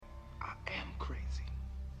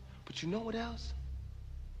But you know what else?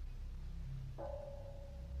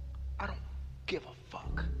 I don't give a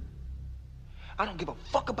fuck. I don't give a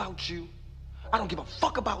fuck about you. I don't give a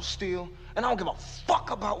fuck about Steel. And I don't give a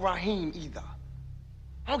fuck about Raheem either.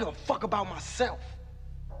 I don't give a fuck about myself.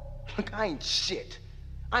 Look, I ain't shit.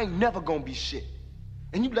 I ain't never gonna be shit.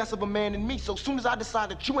 And you less of a man than me, so soon as I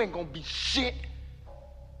decide that you ain't gonna be shit,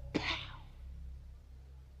 pow,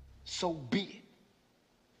 so be it.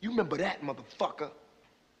 You remember that, motherfucker.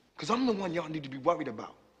 Because I'm the one y'all need to be worried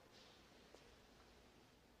about.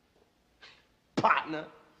 Partner.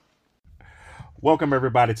 Welcome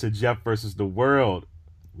everybody to Jeff versus the World.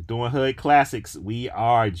 We're doing Hood Classics. We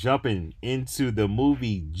are jumping into the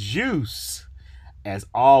movie Juice. As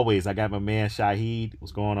always, I got my man Shahid.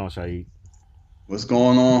 What's going on, Shahid? What's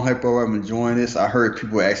going on, Hypo? I'm enjoying this. I heard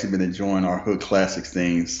people actually been enjoying our Hood Classics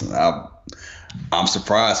things. I'm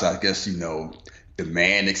surprised. I guess,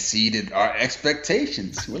 demand exceeded our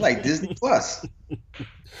expectations. We're like Disney Plus.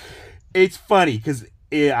 It's funny because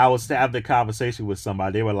I was having the conversation with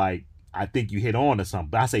somebody. They were like, I think you hit on to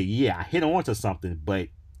something. But I say, yeah, I hit on to something, but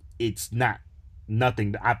it's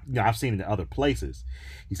nothing I've seen in other places.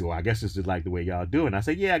 He said, well, I guess it's just like the way y'all do it. And I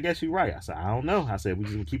said, yeah, I guess you're right. I said, I don't know. I said, we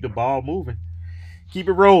just keep the ball moving. Keep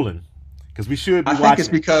it rolling. Because we should be watching. I think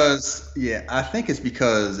it's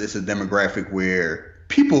because it's a demographic where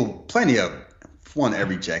people,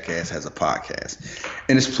 every jackass has a podcast.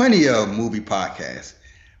 And there's plenty of movie podcasts.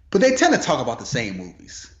 But they tend to talk about the same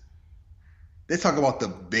movies. They talk about the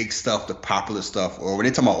big stuff, the popular stuff, or when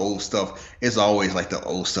they talk about old stuff, it's always like the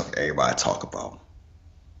old stuff everybody talk about.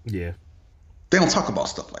 Yeah. They don't talk about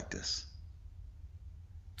stuff like this.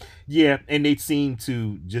 Yeah, and they seem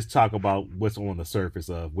to just talk about what's on the surface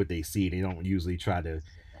of what they see. They don't usually try to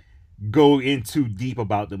go in too deep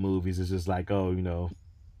about the movies. It's just like, yeah,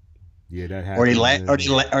 that happened. Or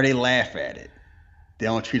they laugh at it. They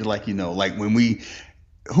don't treat it like, like when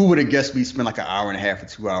who would have guessed we spent like an hour and a half or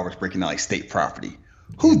 2 hours breaking down like state property?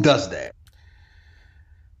 Who does that?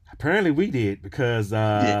 Apparently we did because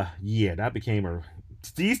that became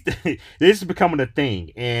this is becoming a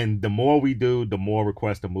thing, and the more we do, the more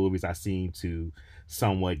requests of movies I seem to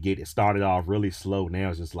somewhat get. It started off really slow. Now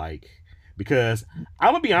it's just like, because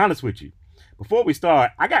I'm gonna be honest with you, before we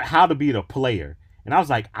start, I got How to Be the Player, and I was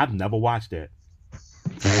like, I've never watched that.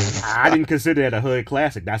 I didn't consider that a hood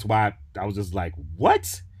classic. That's why I was just like,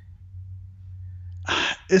 what?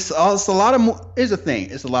 It's a lot of. Here's the thing.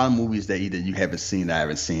 It's a lot of movies that either you haven't seen, that I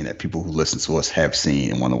haven't seen, that people who listen to us have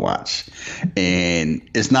seen and want to watch. And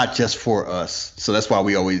it's not just for us. So that's why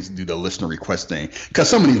we always do the listener request thing. Because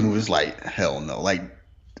some of these movies, like, hell no. Like,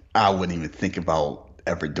 I wouldn't even think about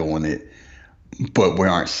ever doing it. But we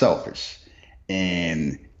aren't selfish.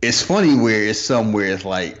 And it's funny where it's somewhere it's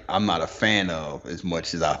like I'm not a fan of as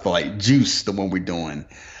much as I feel like Juice, the one we're doing.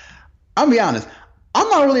 I'll be honest, I'm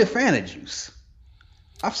not really a fan of Juice.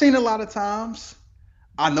 I've seen it a lot of times.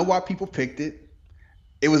 I know why people picked it.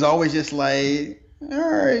 It was always just like, all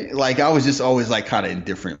right. Like, I was just always like kind of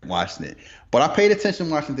indifferent watching it. But I paid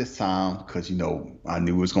attention watching this time because, I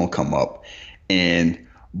knew it was going to come up. And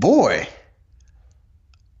boy,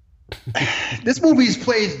 this movie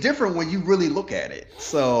plays different when you really look at it.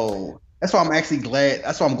 So that's why I'm actually glad.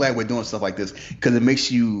 That's why I'm glad we're doing stuff like this, because it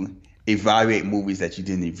makes you evaluate movies that you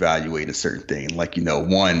didn't evaluate a certain thing. Like,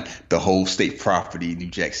 one, the whole state property, New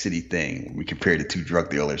Jack City thing, when we compared it to drug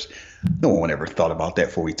dealers. No one ever thought about that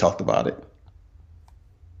before we talked about it.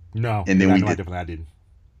 No. And then I didn't.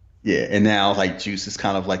 Yeah. And now like Juice is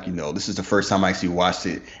kind of like, this is the first time I actually watched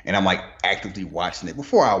it, and I'm like actively watching it.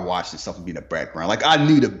 Before I watched it, something in the background. Like, I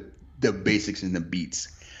knew the basics and the beats,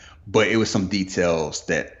 but it was some details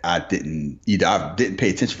that I didn't pay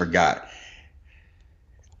attention, forgot.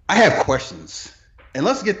 I have questions, and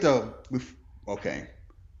let's get we'll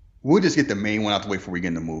just get the main one out the way before we get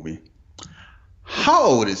in the movie. How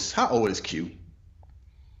old is Q?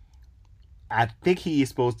 I think he is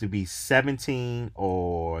supposed to be 17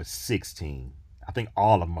 or 16. I think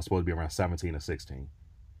all of them are supposed to be around 17 or 16.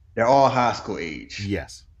 They're all high school age.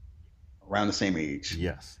 Yes. Around the same age.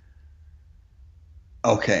 Yes.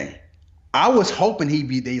 Okay. I was hoping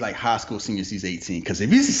they like high school seniors. He's 18, because if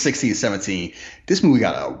he's 16 or 17, this movie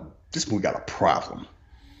got a problem.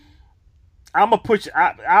 I'll push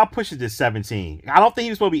it to 17. I don't think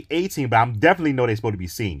he was supposed to be 18, but I definitely know they're supposed to be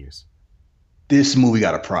seniors. This movie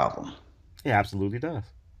got a problem. It absolutely does.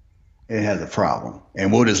 It has a problem,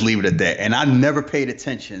 and we'll just leave it at that. And I never paid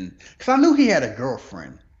attention because I knew he had a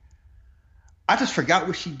girlfriend. I just forgot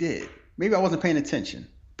what she did. Maybe I wasn't paying attention.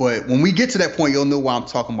 But when we get to that point, you'll know why I'm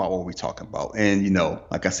talking about what we're talking about. And,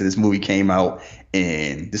 like I said, this movie came out,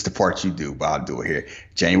 and this is the part you do, but I'll do it here.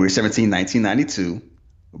 January 17, 1992.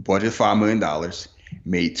 budget $5 million,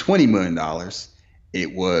 made $20 million.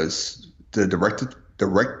 It was the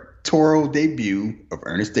directorial debut of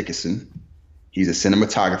Ernest Dickinson. He's a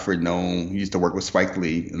cinematographer known. He used to work with Spike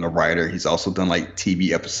Lee and a writer. He's also done like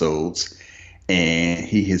TV episodes, and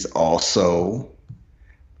he has also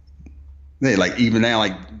like even now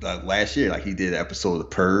like last year like he did an episode of The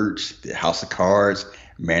Purge, did House of Cards,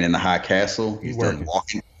 Man in the High Castle. He's done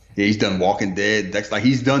Walking. Yeah, he's done Walking Dead. That's like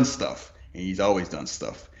he's done stuff, and he's always done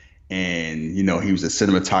stuff. And he was a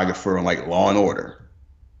cinematographer on like Law and Order,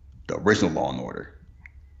 the original Law and Order.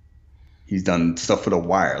 He's done stuff for The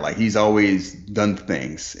Wire. Like he's always done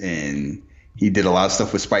things, and he did a lot of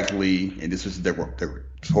stuff with Spike Lee. And this was the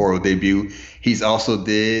directorial debut. He's also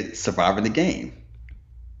did Surviving the Game,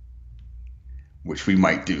 which we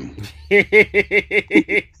might do.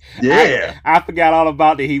 Yeah, I forgot all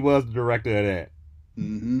about that. He was the director of that.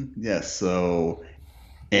 Yes. So,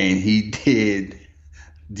 and he did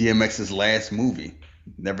DMX's last movie,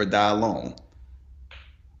 Never Die Alone.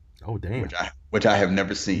 Oh damn! Which I have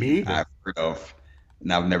never seen. Me either. I've heard of,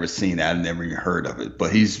 and I've never seen it. I've never even heard of it.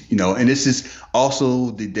 But he's and this is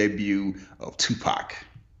also the debut of Tupac.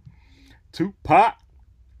 Tupac,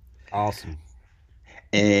 awesome.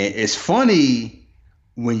 And it's funny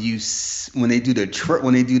when they do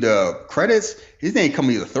the credits, his name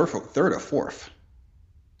come either third or fourth.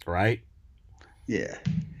 Right. Yeah.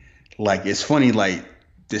 Like it's funny. Like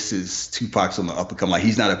this is Tupac's on the up and come. Like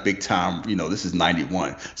he's not a big time. This is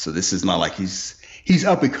 91, so this is not like he's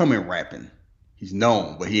up and coming rapping. He's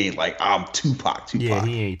known, but he ain't like I'm Tupac. Yeah,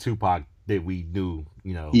 he ain't Tupac that we knew.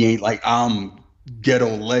 He ain't like I'm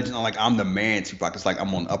ghetto legend. Like I'm the man Tupac. It's like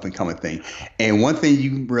I'm on up and coming thing. And one thing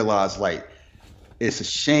you realize, like, it's a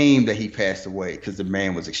shame that he passed away because the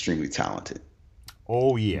man was extremely talented.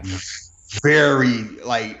 Oh yeah,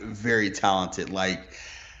 very talented. Like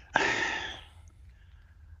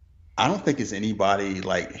I don't think it's anybody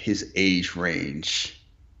like his age range,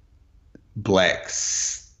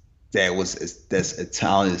 blacks that's as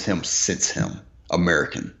talented as him since him,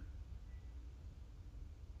 American.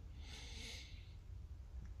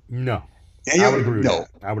 No, I would agree with that.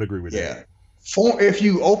 I would agree with that. Yeah. If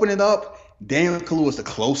you open it up, Daniel Kaluuya is the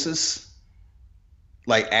closest,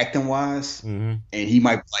 like acting wise, and he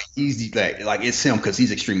might he's like it's him because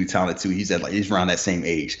he's extremely talented too. He's around that same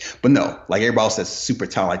age, but no, like everybody else that's super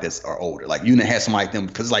talented like this are older. Like you didn't have somebody like them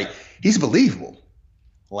because like he's believable.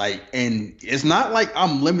 Like, and it's not like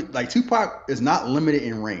I'm limited. Like Tupac is not limited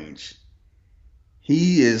in range.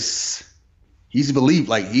 He's believed.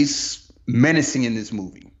 Like he's menacing in this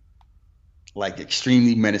movie. Like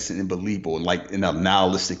extremely menacing and believable, like in a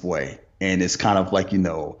nihilistic way. And it's kind of like,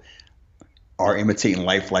 art imitating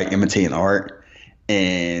life, like imitating art.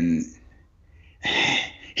 And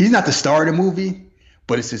he's not the star of the movie,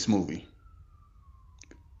 but it's his movie.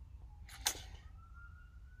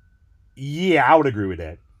 Yeah, I would agree with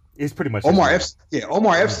that. It's pretty much Omar Epps. Yeah,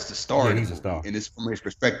 Omar Epps is the star. Yeah, he's a star. And it's from his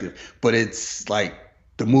perspective. But it's like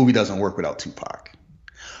the movie doesn't work without Tupac.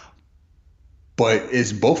 But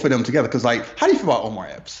it's both of them together. Because, like, how do you feel about Omar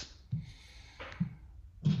Epps?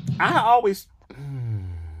 I always...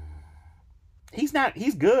 He's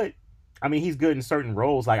good. I mean, he's good in certain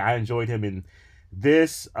roles. Like, I enjoyed him in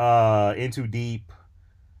this, In Too Deep.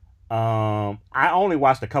 I only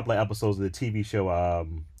watched a couple of episodes of the TV show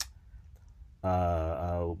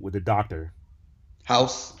with the doctor.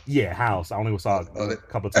 House? Yeah, House. I only saw a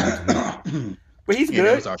couple of times. But he's good.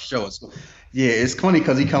 That was our show. Yeah, it's funny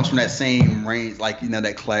because he comes from that same range, like,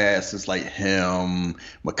 that class is like him,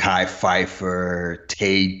 Mekhi Phifer,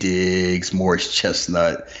 Taye Diggs, Morris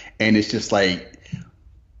Chestnut. And it's just like, you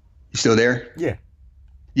still there? Yeah.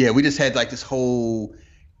 Yeah, we just had like this whole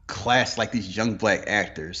class, like these young black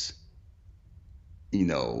actors,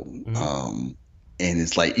 and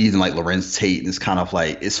it's like even like Lorenz Tate, and it's kind of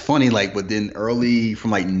like, it's funny, like, but then early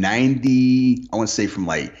from like 90, I want to say from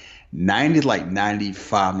like 90 to like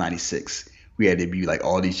 95, 96, we had to be like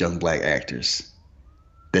all these young black actors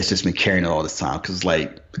that's just been carrying it all this time. Cause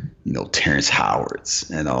like, Terrence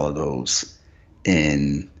Howard's and all of those.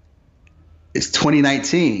 And it's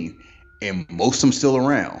 2019 and most of them still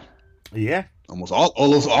around. Yeah. Almost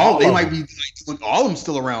all they might be like doing, all of them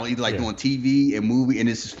still around, either like doing TV and movie. And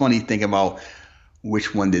it's just funny thinking about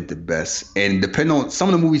which one did the best. And depending on some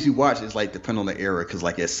of the movies you watch, it's like depending on the era. Cause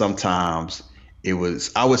like sometimes it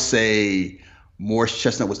was, I would say Morris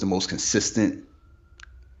Chestnut was the most consistent.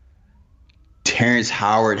 Terrence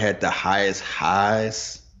Howard had the highest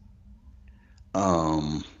highs.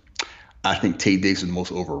 I think Taye Diggs was the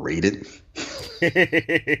most overrated.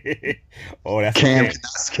 Oh, that's Cam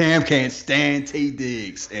Cam can't stand Tay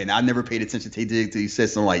Diggs, and I never paid attention to Tay Diggs till he said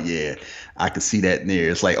something like, "Yeah, I could see that in there."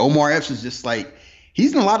 It's like Omar Epps is just like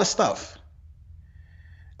he's in a lot of stuff,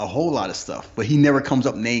 a whole lot of stuff, but he never comes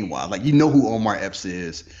up name wise. Like you know who Omar Epps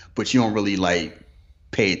is, but you don't really like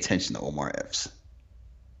pay attention to Omar Epps.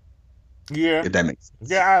 Yeah, If that makes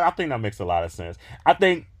sense. yeah, I think that makes a lot of sense. I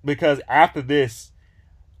think because after this,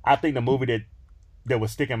 I think the movie that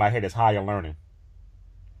was sticking in my head is Higher Learning.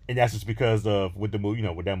 And that's just because of what the movie,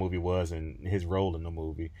 what that movie was and his role in the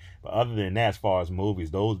movie. But other than that, as far as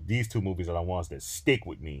movies, these two movies are the ones that stick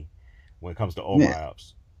with me when it comes to Omar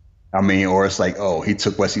Epps. I mean, or it's like, oh, he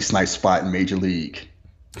took Wesley Snipes' spot in Major League.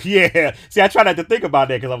 Yeah. See, I try not to think about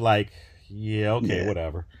that because I'm like, yeah, okay,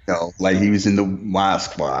 whatever. Like he was in the Wild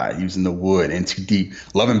Squad, he was in The Wood, and Too Deep,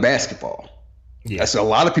 Loving Basketball. Yeah. That's a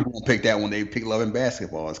lot of people will pick that when they pick Loving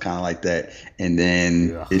Basketball. It's kind of like that, and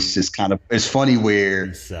then it's just kind of it's funny where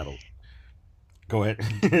he's settled. Go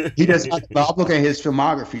ahead. He does. I'm looking at his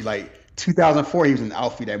filmography. Like 2004, he was in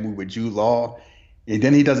Alfie, that movie with Jude Law, and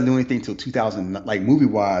then he doesn't do anything till 2000. Like movie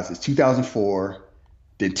wise, it's 2004,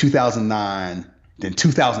 then 2009, then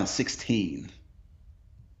 2016.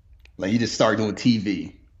 Like he just started doing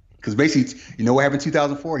TV because basically, you know what happened in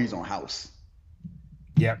 2004? He's on House.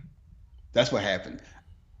 Yep. That's what happened.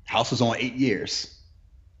 House was on 8 years.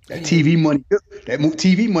 That TV money,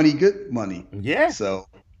 TV money, good money. Yeah. So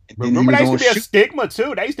remember that used to be a stigma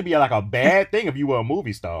too. That used to be like a bad thing if you were a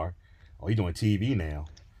movie star. Oh, he's doing TV now.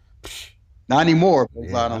 Not anymore.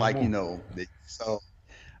 So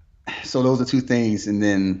those are two things, and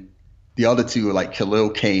then the other two are like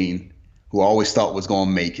Khalil Kane, who I always thought was going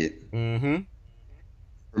to make it. Mm-hmm.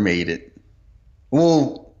 Made it.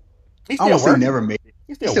 Well, I won't say never made it.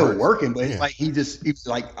 He's still working, but it's like he's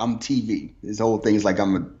like, I'm TV. His whole thing is like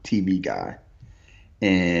I'm a TV guy.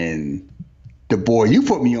 And the boy you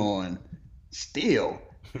put me on, still,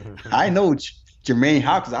 I know Jermaine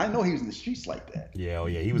Hopkins. I know he was in the streets like that. Yeah, oh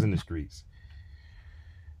yeah, he was in the streets.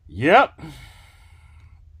 Yep.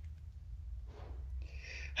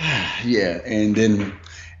 Yeah, and then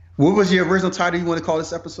what was your original title you want to call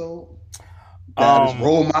this episode? I just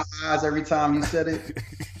roll my eyes every time you said it.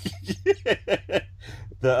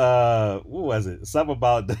 What was it? Something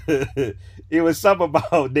about it was something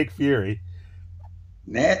about Nick Fury.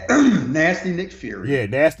 Nasty Nick Fury. Yeah,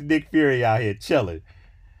 nasty Nick Fury out here chilling.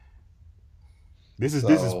 This is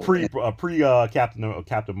pre Captain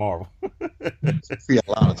Marvel. Pre a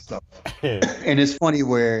lot of stuff. And it's funny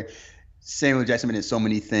where Samuel Jackson been in so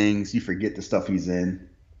many things, you forget the stuff he's in.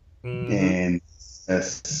 Mm-hmm. And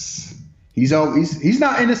he's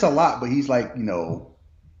not in this a lot, but he's like, he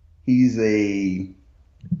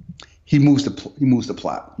moves the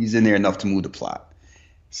plot. He's in there enough to move the plot.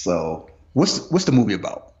 So what's the movie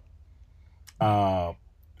about?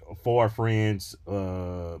 Four friends,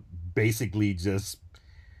 basically just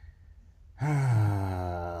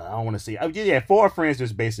I don't want to see. Four friends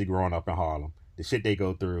just basically growing up in Harlem. The shit they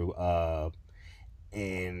go through,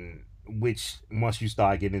 and which once you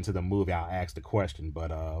start getting into the movie, I'll ask the question. But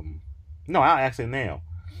no, I'll ask it now.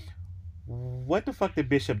 What the fuck did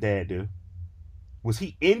Bishop Dad do? Was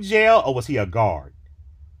he in jail or was he a guard?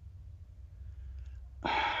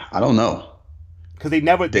 I don't know. Because they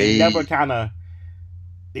never kind of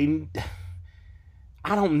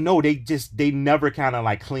I don't know. They never kind of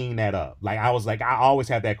like clean that up. Like I always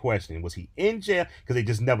have that question. Was he in jail? Because they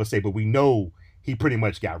just never say, but we know he pretty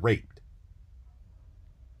much got raped.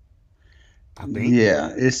 I think.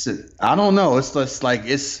 Yeah, I don't know. It's just like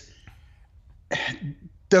it's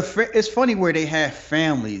funny where they have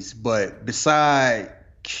families, but beside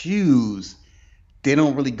Q's, they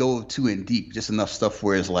don't really go too in deep. Just enough stuff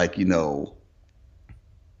where it's like, because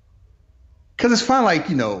it's fine. Like,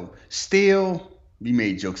 Steele, we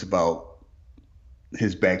made jokes about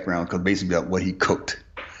his background because basically about what he cooked.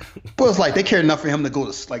 But it's like they cared enough for him to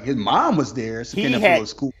go to, like, his mom was there. So he had to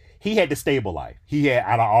school. He had the stable life.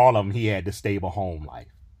 Out of all of them, he had the stable home life.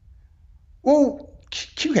 Well,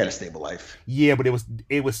 Q had a stable life. Yeah, but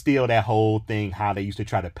it was still that whole thing how they used to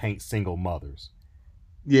try to paint single mothers.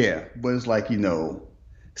 Yeah, but it's like,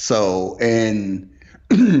 so, and,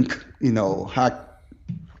 how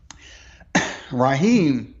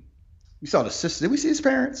Raheem, you saw the sister. Did we see his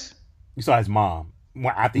parents? You saw his mom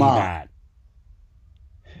after he died.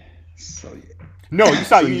 So, yeah. No, you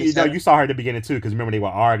saw you saw her at the beginning too, because remember they were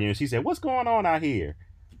arguing. She said, "What's going on out here?"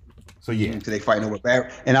 So yeah, so they fighting over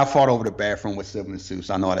and I fought over the bathroom with Sylvan Sue,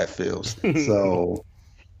 so I know how that feels. So,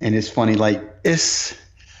 and it's funny, like it's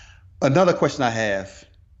another question I have: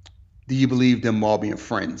 do you believe them all being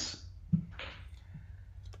friends?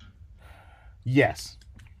 Yes,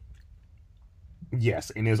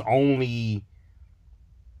 and there's only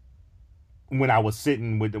when I was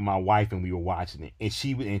sitting with my wife and we were watching it, and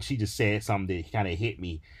she just said something that kind of hit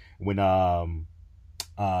me when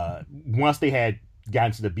once they had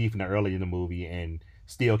gotten to the beef in the early in the movie and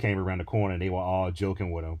Steel came around the corner and they were all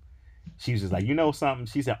joking with him. She was just like, you know something?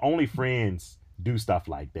 She said only friends do stuff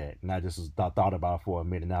like that. And I just thought about it for a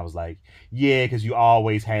minute, and I was like, yeah, because you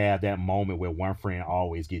always have that moment where one friend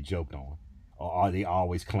always get joked on, or they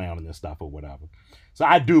always clowning and stuff or whatever. So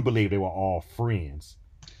I do believe they were all friends.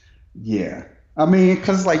 Yeah. I mean,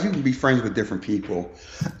 because like you can be friends with different people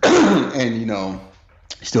and, you know,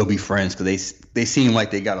 still be friends because they seem like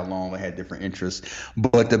they got along, they had different interests.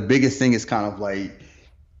 But the biggest thing is kind of like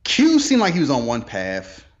Q seemed like he was on one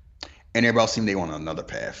path and everybody else seemed they were on another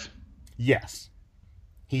path. Yes.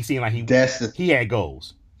 He seemed like he had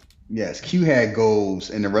goals. Yes, Q had goals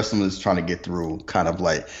and the rest of them was trying to get through kind of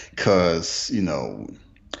like, because, you know,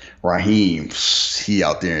 Raheem, he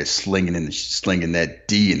out there slinging that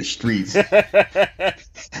D in the streets. And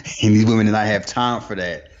these women did not have time for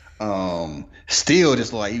that. Still,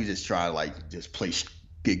 just like he was just trying to like just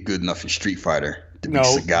get good enough in Street Fighter to be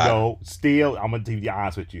Sagat. No, Still, I'm gonna be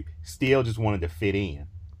honest with you. Still just wanted to fit in.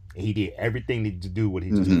 And he did everything to do what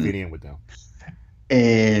he just fit in with them.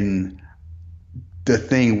 And the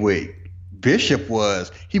thing with Bishop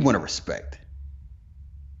was he wanted respect.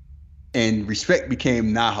 And respect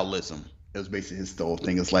became nihilism. It was basically his whole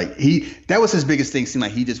thing. It's like that was his biggest thing. Seemed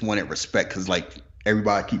like he just wanted respect because like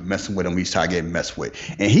everybody keep messing with him. He's trying to get messed with,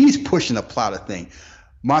 and he's pushing the plot of thing.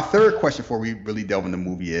 My third question before we really delve in the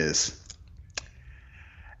movie is,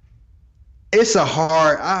 it's a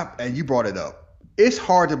hard. And you brought it up. It's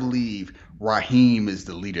hard to believe Raheem is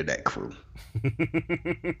the leader of that crew.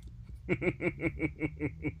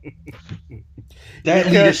 That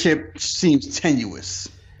leadership seems tenuous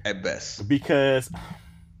at best. Because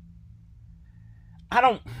I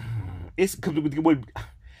don't. It's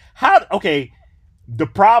how okay. The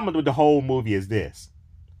problem with the whole movie is this: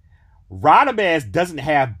 Radames doesn't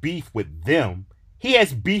have beef with them. He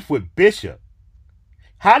has beef with Bishop.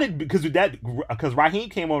 Because Raheem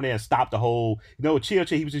came over there and stopped the whole, chill.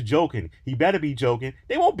 He was just joking. He better be joking.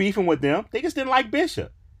 They won't beefing with them. They just didn't like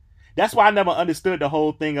Bishop. That's why I never understood the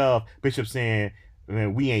whole thing of Bishop saying,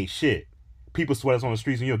 "Man, we ain't shit. People sweat us on the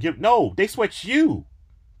streets and you'll give." No, they sweat you.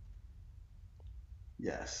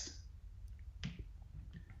 Yes.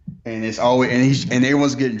 And it's always and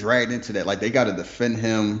everyone's getting dragged into that. Like they got to defend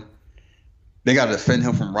him. They got to defend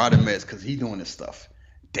him from Radames because he's doing this stuff.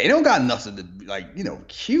 They don't got nothing to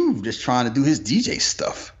Q just trying to do his DJ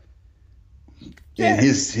stuff. Yeah. And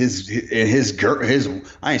his girl,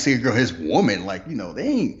 I ain't say girl, his woman, they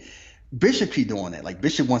ain't. Bishop keep doing that. Like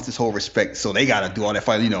Bishop wants this whole respect, so they gotta do all that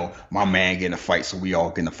fight. My man getting a fight, so we all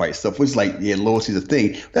getting a fight stuff. Which loyalty's a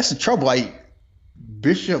thing. That's the trouble. Like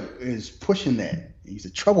Bishop is pushing that. He's a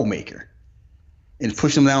troublemaker. And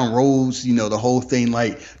pushing him down roads, the whole thing.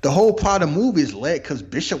 Like the whole part of the movie is led because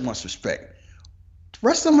Bishop wants respect. The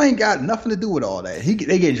rest of them ain't got nothing to do with all that.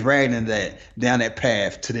 They get dragged in down that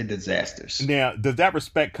path to their disasters. Now, does that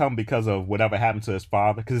respect come because of whatever happened to his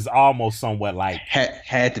father? Because it's almost somewhat like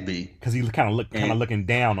had to be because he kind of looking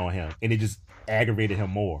down on him, and it just aggravated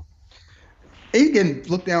him more. He can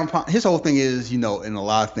look down upon. His whole thing is, in a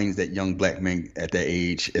lot of things that young black men at that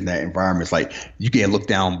age in that environment, it's like you get looked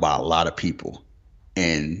down by a lot of people,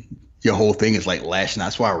 and your whole thing is like lashing out.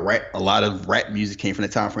 That's why a lot of rap music came from the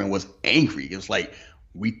time frame was angry. It was like,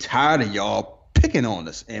 we tired of y'all picking on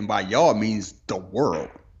us, and by y'all means the world.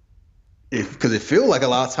 Because it feels like a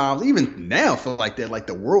lot of times, even now, feel like that, like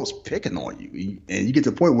the world's picking on you, and you get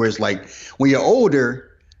to the point where it's like when you're older.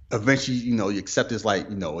 Eventually, you accept it's like,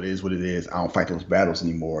 it is what it is. I don't fight those battles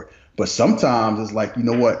anymore. But sometimes it's like, you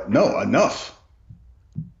know what? No, enough.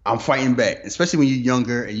 I'm fighting back. Especially when you're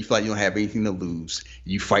younger and you feel like you don't have anything to lose.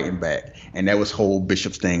 You fighting back. And that was whole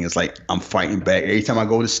Bishop's thing. It's like, I'm fighting back. Every time I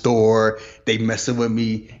go to the store, they messing with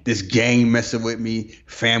me. This gang messing with me.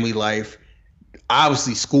 Family life.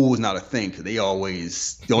 Obviously, school is not a thing because the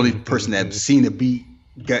only person that seen the beat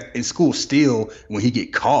got in school still when he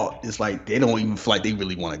get caught, it's like they don't even feel like they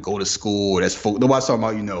really want to go to school. Nobody's talking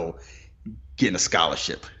about getting a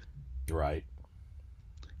scholarship, right?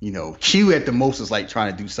 Q at the most is like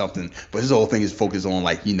trying to do something, but his whole thing is focused on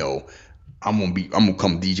like I'm gonna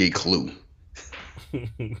come DJ Clue.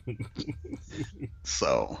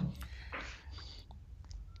 So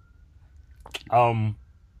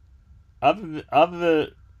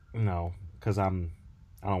because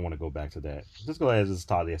I don't want to go back to that. Just go ahead and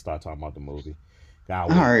start talking about the movie. All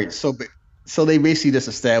right, so they basically just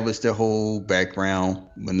established their whole background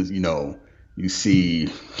when you see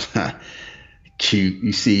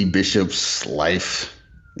you see Bishop's life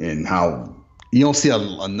and how You don't see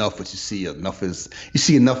enough, but you see enough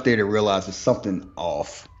there to realize there's something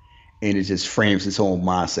off, and it just frames his whole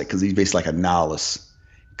mindset because he's basically like a nihilist.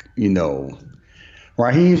 You know,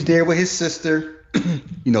 Raheem's there with his sister.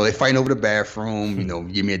 They fighting over the bathroom.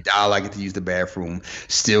 Give me $1, I get to use the bathroom.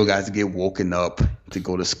 Still got to get woken up to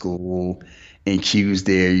go to school. And Q's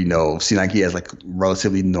there, seem like he has like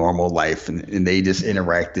relatively normal life, and they just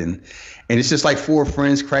interacting. And it's just like four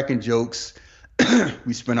friends cracking jokes.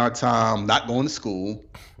 We spend our time not going to school.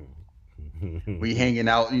 We hanging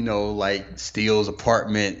out, like Steele's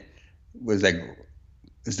apartment. Was that?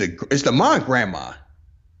 It's the mom and grandma.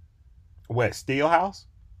 What, Steele house?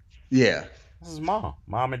 Yeah. This is mom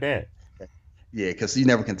and dad. Yeah, because you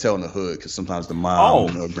never can tell in the hood because sometimes the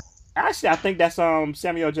mom. Oh, actually, I think that's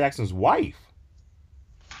Samuel Jackson's wife.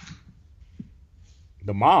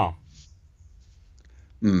 The mom.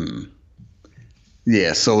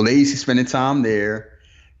 Yeah, so they used to spending time there.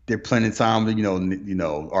 They're playing time,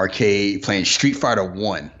 arcade, playing Street Fighter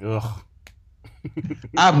 1. Ugh.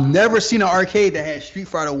 I've never seen an arcade that had Street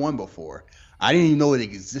Fighter 1 before. I didn't even know it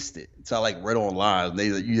existed until I read online.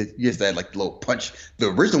 You just had like the little punch. The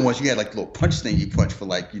original ones, you had like the little punch thing you punch for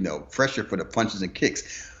pressure for the punches and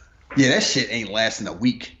kicks. Yeah, that shit ain't lasting a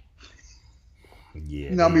week. Yeah.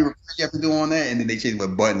 You know what I mean? You have to do on that, and then they change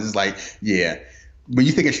with buttons. It's like, yeah. When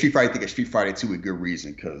you think of Street Fighter, you think of Street Fighter 2 with good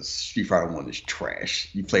reason, because Street Fighter 1 is trash.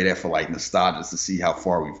 You play that for like nostalgia to see how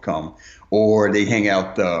far we've come. Or they hang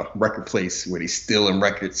out the record place where they stealing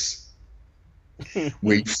records.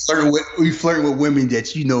 Where you flirting with women that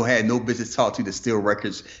had no business talking to steal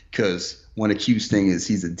records, because one of Q's thing is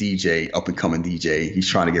he's a DJ, up and coming DJ. He's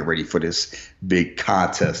trying to get ready for this big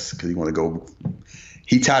contest because he want to go.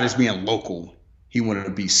 He tired of being local. He wanted to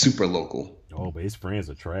be super local. Oh, but his friends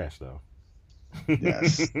are trash though.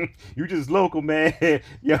 Yes. You just local, man.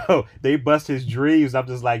 Yo, they bust his dreams. I'm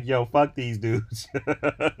just like, yo, fuck these dudes.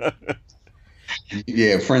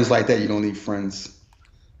 Yeah, friends like that, you don't need friends.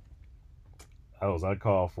 I was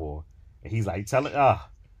uncalled for. And he's like, tell it,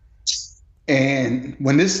 And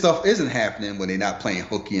when this stuff isn't happening, when they're not playing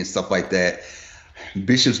hooky and stuff like that,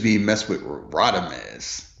 Bishop's being messed with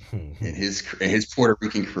Rodamez and his Puerto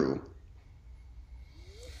Rican crew.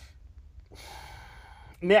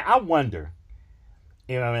 Now, I wonder,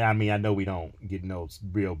 I know we don't get no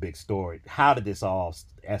real big story. How did this all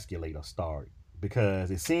escalate or start?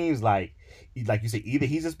 Because it seems like you said, either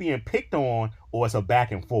he's just being picked on or it's a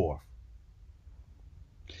back and forth.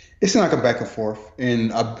 It's not like a back and forth,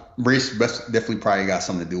 and race definitely probably got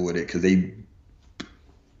something to do with it, because they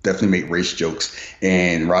definitely make race jokes,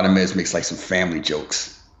 and Rodamez makes like some family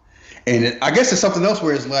jokes, and I guess there's something else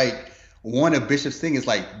where it's like one of Bishop's thing is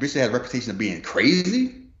like Bishop has a reputation of being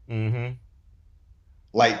crazy,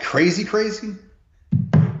 like crazy. The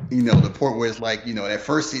part where it's like at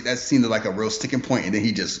first that seemed like a real sticking point, and then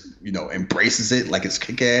he just embraces it like it's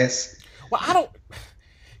kick ass. Well,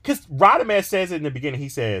 because Rodamez says it in the beginning. He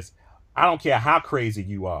says, I don't care how crazy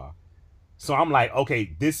you are. So I'm like,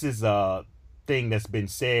 okay, this is a thing that's been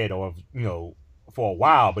said or, for a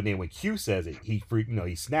while. But then when Q says it, he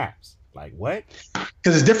snaps. Like, what?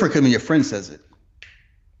 Because it's different when your friend says it.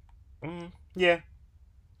 Yeah.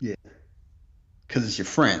 Yeah. Because it's your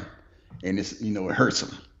friend. And it's, it hurts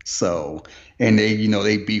him. So, and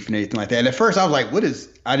they beef and everything like that. And at first I was like,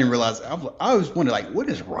 I didn't realize, I always wondered, like, what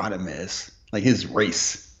is Rodamez? Like his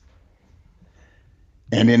race.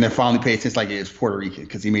 And then they finally paid attention, like it's Puerto Rican,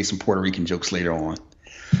 because he made some Puerto Rican jokes later on.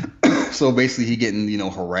 So basically he getting,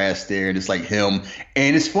 harassed there, and it's like him.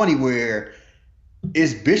 And it's funny where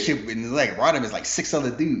it's Bishop and like Rodamez, like 6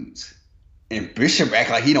 other dudes. And Bishop act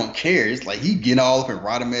like he don't care. It's like he getting all up in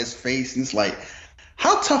Rodamez's face, and it's like,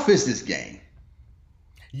 how tough is this gang?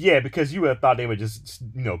 Yeah, because you would have thought they would just,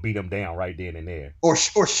 beat him down right then and there. Or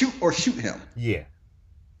shoot him. Yeah.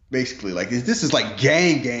 Basically, like this is like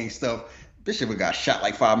gang stuff. Bishop got shot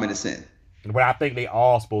like 5 minutes in. But I think they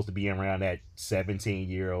all supposed to be around that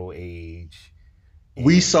 17-year-old age.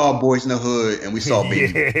 We saw Boys in the Hood, and we saw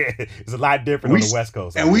Baby. It's a lot different on the West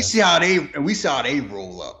Coast. And we see how they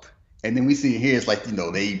roll up. And then we see here it's like,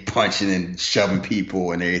 they punching and shoving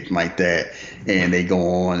people and everything like that. And they go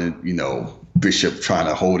on and, Bishop trying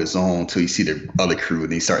to hold his own until you see the other crew,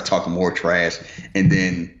 and they start talking more trash. And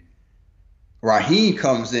then Raheem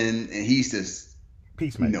comes in, and he's this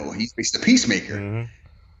peacemaker. He's the peacemaker. Mm-hmm.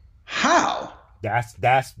 How?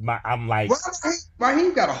 I'm like,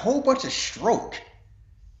 Raheem got a whole bunch of stroke.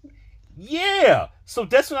 Yeah. So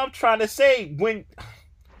that's what I'm trying to say. When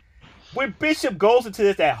Bishop goes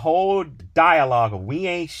into that whole dialogue of we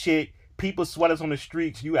ain't shit, people sweat us on the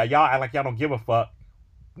streets, y'all act like y'all don't give a fuck.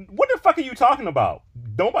 What the fuck are you talking about?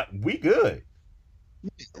 Nobody, we good.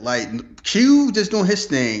 Like Q just doing his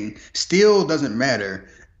thing still doesn't matter,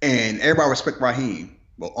 and everybody respect Raheem.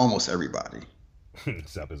 Well, almost everybody.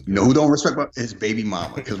 Sup is You know good. who don't respect his baby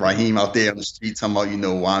mama? Because Raheem out there on the street talking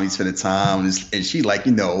about, why he's spending time, and she like,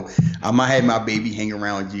 I might have my baby hang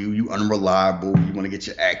around you. You unreliable. You want to get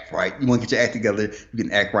your act right. You want to get your act together. You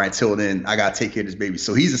can act right. Until then, I gotta take care of this baby.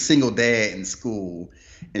 So he's a single dad in school,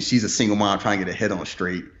 and she's a single mom trying to get her head on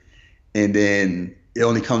straight. And then it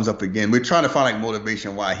only comes up again. We're trying to find like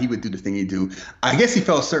motivation why he would do the thing he do. I guess he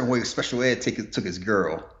felt a certain way with special ed took his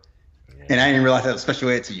girl. And I didn't realize that was special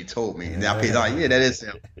ed till you told me. And then I paid out, yeah, that is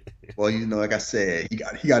him. Well, like I said, he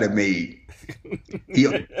got it made. He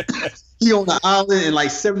he on the island in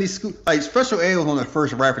like 70 school. Like special ed was one of the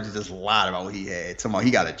first rappers to just lied about what he had. Talking about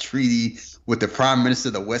he got a treaty with the Prime Minister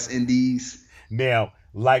of the West Indies. Now,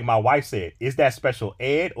 like my wife said, is that special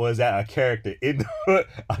ed or is that a character in the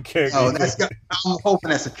a character? Oh, I'm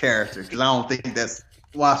hoping that's a character because I don't think that's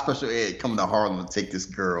why special ed coming to Harlem to take this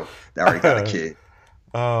girl that already got a kid.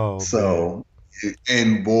 Oh, so man.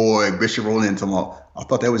 And boy, Bishop rolled into him. I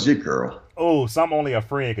thought that was your girl. Oh, something only a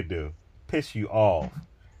friend could do. Piss you off.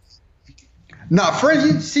 Nah,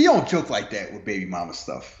 friends, you don't joke like that with baby mama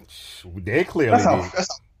stuff. They clearly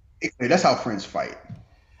that's how friends fight.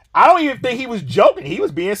 I don't even think he was joking. He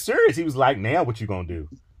was being serious. He was like, now what you gonna do?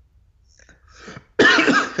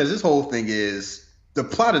 Because this whole thing is, the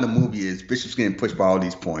plot of the movie is Bishop's getting pushed by all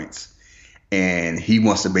these points. And he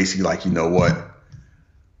wants to basically like, you know what?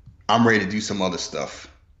 I'm ready to do some other stuff.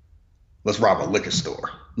 Let's rob a liquor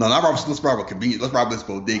store. No, not rob. Let's rob a convenience. Let's rob this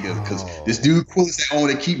bodega because this dude Quillis that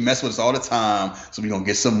owner keep messing with us all the time. So we gonna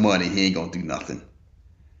get some money. He ain't gonna do nothing.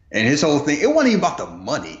 And his whole thing, it wasn't even about the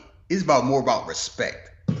money. It's more about respect.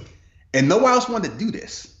 And nobody else wanted to do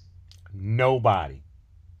this. Nobody.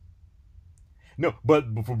 No, but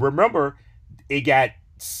remember, it got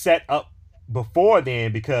set up before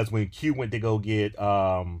then because when Q went to go get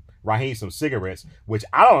Raheem some cigarettes, which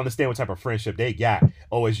I don't understand what type of friendship they got.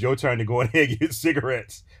 Oh, it's your turn to go in there and get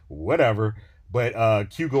cigarettes. Whatever. But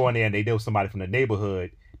Q go in there and they know somebody from the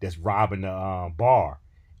neighborhood that's robbing the bar.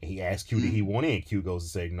 And he asked Q, did he want in? Q goes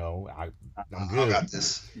and say, no, I'm good. I got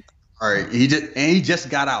this. All right. He just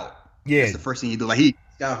got out. Yeah. That's the first thing he do. Like he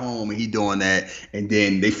got home and he doing that. And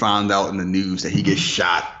then they found out in the news that he gets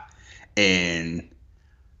shot. And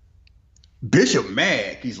Bishop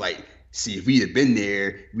mad. He's like, see, if we'd have been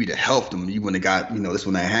there, we'd have helped him. You wouldn't have got, this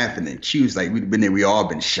wouldn't have happened. And Q's like, we'd have been there, we all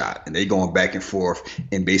been shot. And they going back and forth.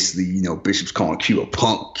 And basically, Bishop's calling Q a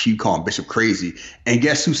punk, Q calling Bishop crazy. And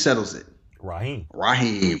guess who settles it? Raheem.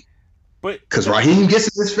 But because Raheem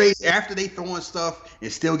gets in his face after they throwing stuff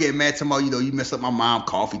and still getting mad to you messed up my mom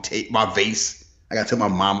coffee tape, my vase. I gotta tell my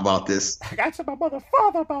mom about this. I gotta tell my mother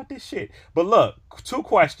father about this shit. But look, 2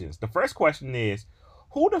 questions. The first question is,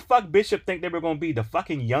 who the fuck Bishop think they were gonna be? The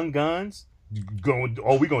fucking Young Guns?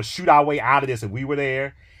 We gonna shoot our way out of this if we were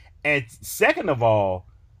there? And second of all,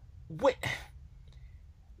 what?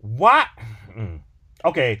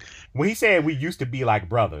 Okay, when he said we used to be like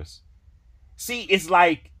brothers, see, it's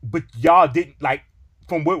like, but y'all didn't, like,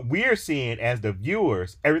 from what we're seeing as the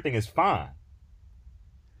viewers, everything is fine.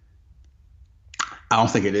 I don't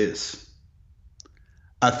think it is.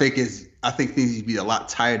 I think things need to be a lot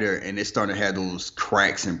tighter, and they're starting to have those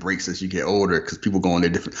cracks and breaks as you get older because people go in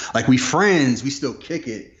their different. Like we friends, we still kick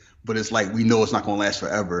it, but it's like we know it's not going to last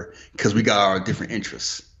forever because we got our different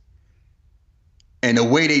interests. And the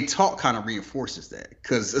way they talk kind of reinforces that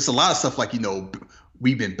because it's a lot of stuff like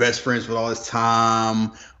we've been best friends for all this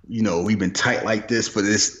time. We've been tight like this, but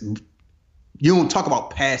you don't talk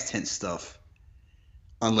about past tense stuff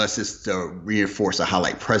unless it's to reinforce or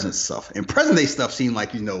highlight present stuff. And present day stuff seem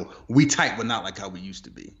like, we tight, but not like how we used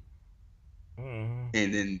to be.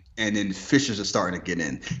 Mm-hmm. And then Fishers are starting to get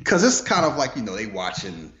in. Because it's kind of like, they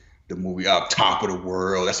watching the movie Up Top of the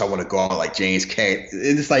World. That's how I want to go out like James Cagney.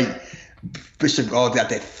 And it's like Bishop got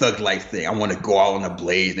that thug life thing. I want to go out on a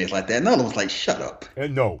blaze and things like that. And another was like, shut up.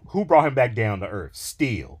 No, who brought him back down to earth?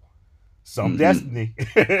 Steel. Some destiny.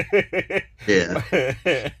 Yeah.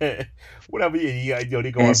 Whatever. They going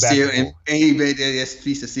and back. Still, and he made that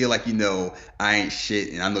piece of Steel like, I ain't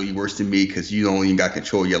shit, and I know you worse than me because you don't even got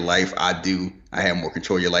control of your life. I do. I have more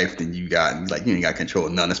control of your life than you got. And he's like, you ain't got control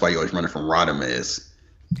of none. That's why you always running from Rodimus.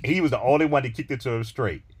 He was the only one that kicked it to him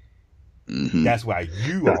straight. Mm-hmm. That's why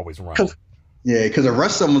you always run. Yeah, because the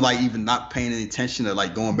rest of them were like even not paying any attention to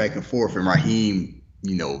like going back and forth, and Raheem,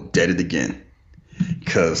 dead it again.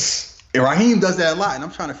 Because Raheem does that a lot, and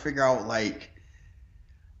I'm trying to figure out like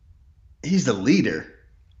he's the leader.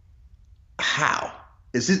 How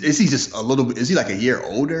is he just a little bit? Is he like a year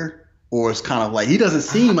older, or it's kind of like he doesn't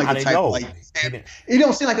seem like the type like he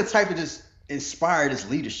don't seem like the type to just inspired his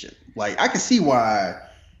leadership. Like I can see why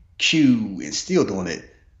Q and Steel doing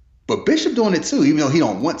it, but Bishop doing it too, even though he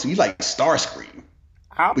don't want to. He's like Starscream,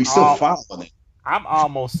 but he's still following it. I'm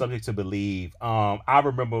almost subject to believe. I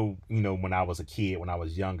remember, when I was a kid, when I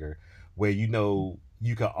was younger, where you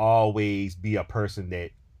could always be a person that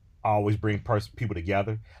always bring people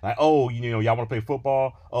together. Like, oh, y'all want to play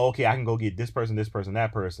football? Oh, okay, I can go get this person,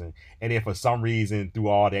 that person, and then for some reason, through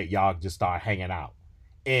all that, y'all just start hanging out.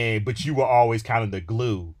 But you were always kind of the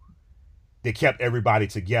glue that kept everybody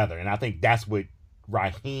together, and I think that's what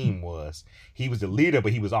Raheem was. He was the leader,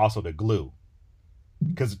 but he was also the glue.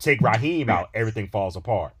 Because to take Raheem out, everything falls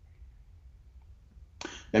apart.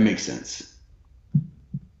 That makes sense.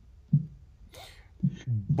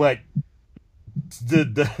 But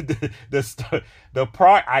the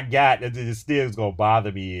part I got that still is gonna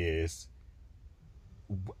bother me is,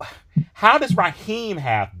 how does Raheem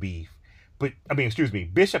have beef?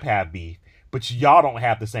 Bishop have beef, but y'all don't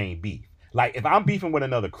have the same beef. Like, if I'm beefing with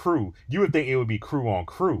another crew, you would think it would be crew on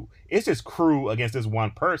crew. It's just crew against this one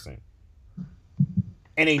person.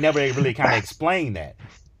 And they never really kind of explain that.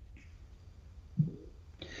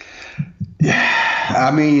 Yeah,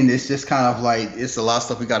 I mean, it's just kind of like, it's a lot of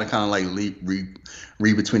stuff we got to kind of like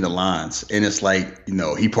read between the lines. And it's like,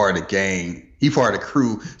 he part of the gang, he part of the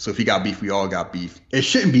crew. So if he got beef, we all got beef. It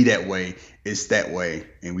shouldn't be that way. It's that way.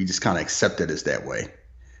 And we just kind of accept it as that way.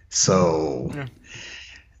 So,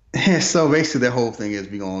 so basically the whole thing is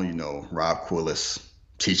we going to, rob Quillis,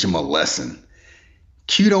 teach him a lesson.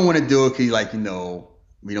 Q don't want to do it because he's like,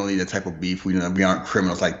 we don't need that type of beef. We aren't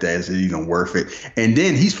criminals like that. Is it even worth it? And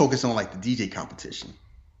then he's focused on like the DJ competition.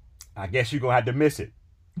 I guess you're going to have to miss it.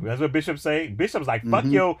 That's what Bishop say. Bishop's like,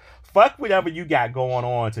 fuck whatever you got going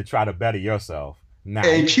on to try to better yourself. Nah.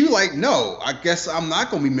 And Q like, no, I guess I'm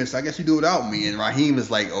not going to be missed. I guess you do it without me. And Raheem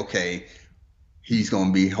is like, okay, he's going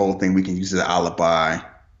to be the whole thing. We can use it as an alibi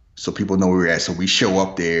so people know where we're at. So we show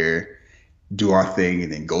up there, do our thing,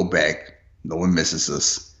 and then go back. No one misses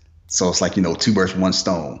us. So it's like, 2 birds, 1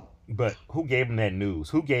 stone. But who gave him that news?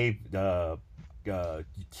 Who gave Q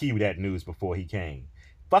that news before he came?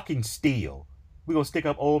 Fucking Steel. We gonna stick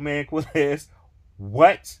up old man Quillis?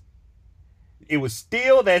 What? It was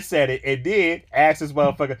Steel that said it. It did. Ask this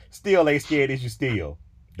motherfucker. Steel ain't scared as you Steel.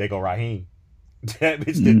 They go Raheem. That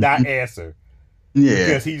bitch did not answer. Yeah.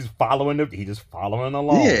 Because he's just following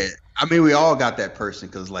along. Yeah. I mean, we all got that person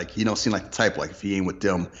because, like, he don't seem like the type, like, if he ain't with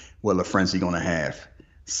them, what other friends he gonna have?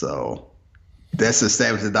 So that's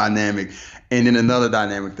established the dynamic. And then another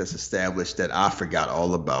dynamic that's established that I forgot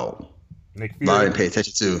all about. Nick Fury. I didn't pay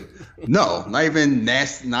attention to. No, not even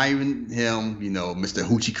Nasty, not even him, Mr.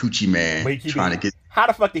 Hoochie Coochie Man trying to get. How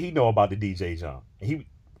the fuck did he know about the DJ jump?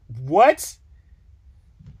 What?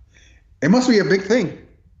 It must be a big thing.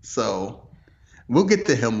 So we'll get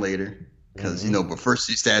to him later. Because, but first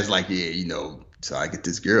he starts like, so I get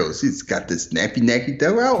this girl. She's got this nappy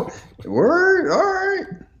devil out. Word, all right.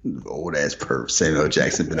 Old ass perv. Samuel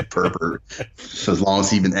Jackson been a pervert for as long as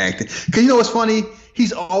he been acting. Because what's funny?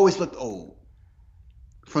 He's always looked old.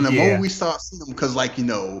 From the moment we start seeing him, because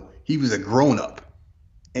he was a grown up,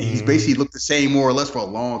 and he's basically looked the same more or less for a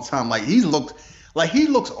long time. Like he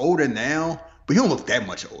looks older now, but he don't look that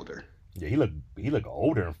much older. Yeah, he look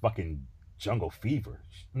older in fucking Jungle Fever.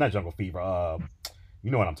 Not Jungle Fever. You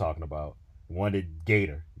know what I'm talking about. One that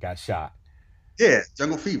Gator got shot. Yeah,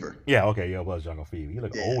 Jungle Fever. Yeah, okay, it was Jungle Fever. He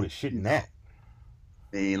looked old as shit in that.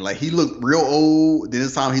 And like he looked real old. Then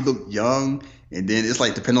this time he looked young, and then it's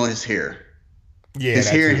like depending on his hair. Yeah, his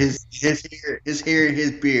hair and his hair and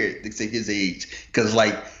his beard. They say his age because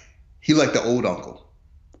like he like the old uncle,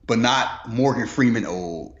 but not Morgan Freeman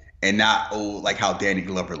old, and not old like how Danny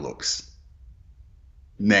Glover looks.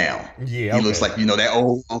 Now, he looks like that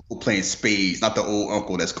old uncle playing spades, not the old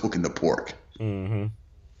uncle that's cooking the pork. Mm-hmm.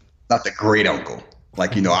 Not the great uncle.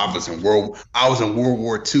 Like I was in World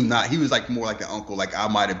War II. Not he was like more like an uncle. Like I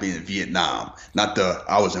might have been in Vietnam. Not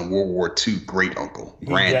I was in World War II great uncle,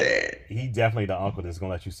 granddad. He definitely the uncle that's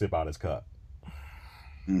gonna let you sip out his cup.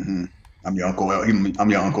 Mm-hmm. I'm your uncle.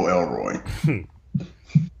 I'm your Uncle Elroy.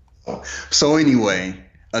 So anyway,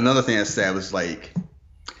 another thing established like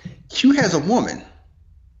Q has a woman.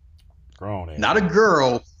 Grown, not a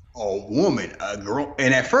girl, a woman, a girl.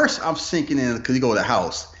 And at first, I'm sinking in because you go to the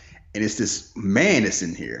house, and it's this man that's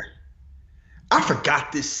in here. I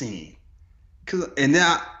forgot this scene, and then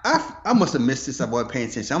I must have missed this. I wasn't paying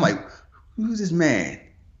attention. I'm like, who's this man?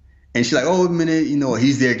 And she's like, oh, a minute,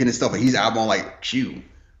 he's there getting stuff, and he's out on like Q.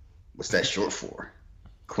 What's that short for?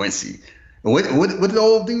 Quincy. What did the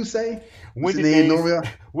old dude say? What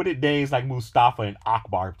did names like Mustafa and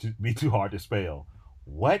Akbar be too hard to spell?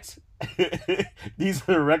 What? These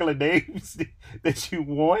are the regular names that you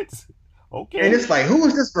want. Okay. And it's like, who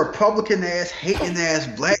is this Republican ass, hating ass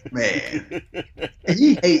black man? And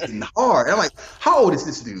he hating hard. I'm like, how old is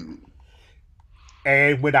this dude?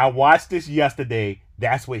 And when I watched this yesterday,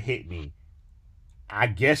 that's what hit me. I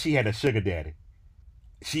guess she had a sugar daddy.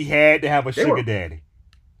 She had to have a sugar daddy.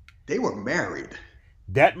 They were married.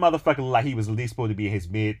 That motherfucker looked like he was at least supposed to be in his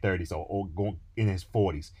mid-30s or going in his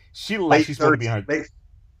 40s. She looked like she's supposed to be in her.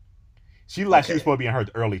 She looked like she was supposed to be in her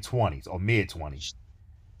early 20s or mid-20s.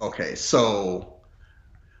 Okay, so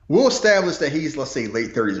we'll establish that he's, let's say,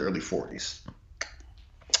 late 30s, early 40s.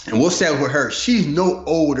 And we'll establish with her, she's no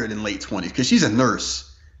older than late 20s because she's a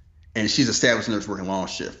nurse and she's an established nurse working long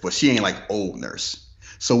shift, but she ain't like old nurse.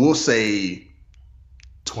 So we'll say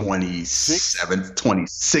 27,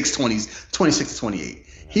 26, 20s, 26 to 28.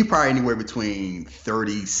 He probably anywhere between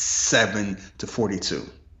 37 to 42.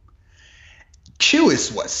 Q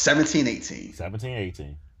is what, 17, 18? 17,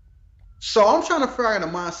 18. So I'm trying to figure out the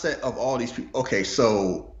mindset of all these people. Okay,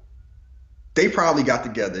 so they probably got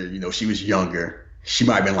together, she was younger. She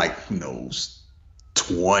might have been like, who knows,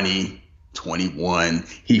 20, 21.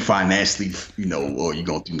 He financially, or you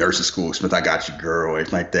going through nursing school, Smith, I got you, girl,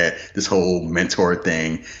 it's like that. This whole mentor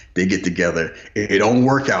thing, they get together. It don't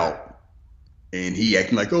work out. And he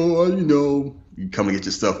acting like, you come and get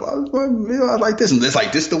your stuff. I like this. And it's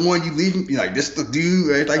like, this the one you leave, like, this the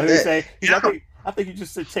dude, right? Like that. Say, I think you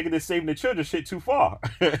just taking this saving the children shit too far.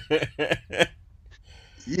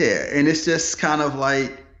 Yeah, and it's just kind of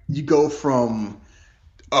like you go from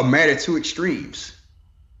a matter two extremes.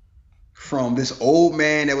 From this old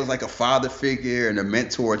man that was like a father figure and a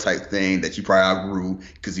mentor type thing that you probably outgrew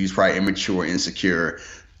because he was probably immature, insecure,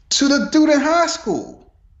 to the dude in high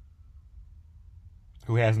school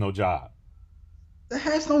who has no job. That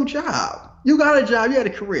has no job. You got a job. You had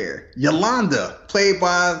a career. Yolanda, played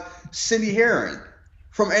by Cindy Herron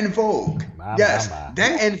from En Vogue. That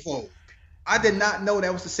En Vogue. I did not know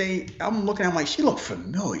that was the same. I'm looking at him like, she looked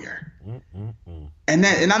familiar. And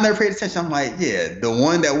I never paid attention. I'm like, yeah, the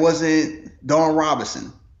one that wasn't Dawn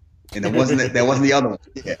Robinson. And that wasn't the other one.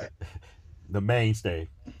 Yeah. The mainstay.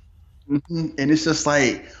 Mm-hmm. And it's just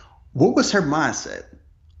like, what was her mindset?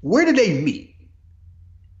 Where did they meet?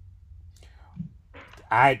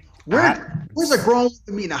 Where's a grown woman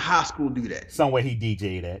meeting a high school do that? Somewhere he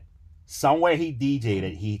DJ'd at.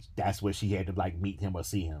 That's where she had to like meet him or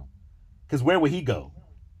see him. Because where would he go?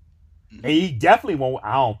 And he definitely won't.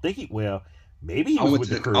 I don't think maybe he was with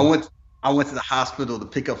the crew. I went to the hospital to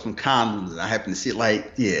pick up some condoms, and I happened to see it.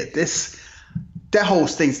 Like, yeah, that whole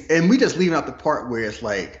thing, and we just leaving out the part where it's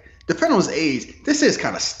like, depending on his age, this is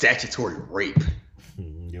kind of statutory rape.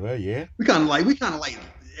 Well, yeah. We kind of like,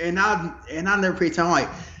 and I never paid attention, like,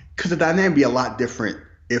 because the dynamic be a lot different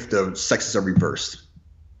if the sexes are reversed.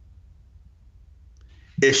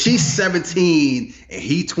 If she's 17 and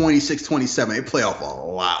he 26, 27, it play off a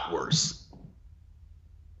lot worse.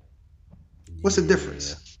 What's the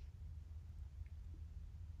difference?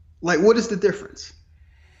 Like, what is the difference?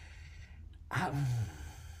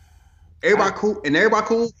 Everybody cool?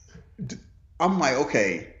 I'm like,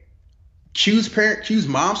 okay. Q's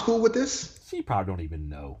mom's cool with this? She probably don't even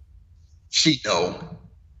know. She know.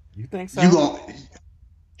 You think so?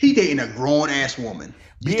 He dating a grown ass woman.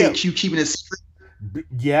 You think Q keeping it secret?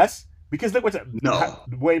 Yes, because look no.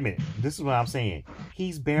 Wait a minute. This is what I'm saying.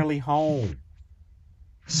 He's barely home.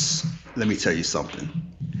 Let me tell you something.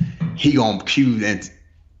 He gonna Q, and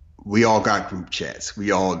we all got group chats.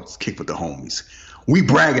 We all kick with the homies. We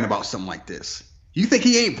bragging about something like this. You think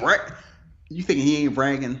he ain't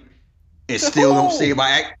bragging? And still don't say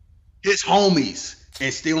by his homies.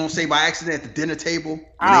 And still don't say by accident at the dinner table.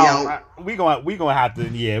 We gonna have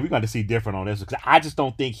to see different on this because I just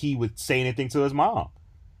don't think he would say anything to his mom.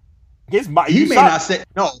 Not say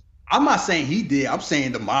no. I'm not saying he did. I'm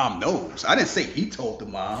saying the mom knows. I didn't say he told the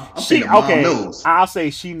mom. I'm saying the mom knows. I'll say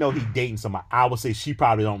she know he dating somebody. I would say she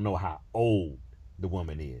probably don't know how old the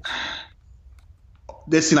woman is.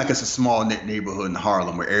 This seems like it's a small neighborhood in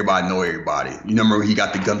Harlem where everybody know everybody. You remember when he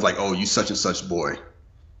got the guns like, oh, you such and such boy.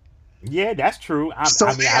 Yeah, that's true. I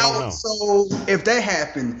don't know. So if that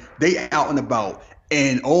happened, they out and about,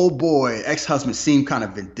 and old boy, ex-husband seemed kind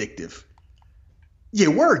of vindictive. Yeah,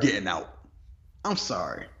 word getting out. I'm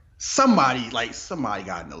sorry. Somebody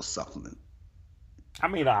gotta know something. I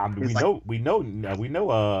mean, we know.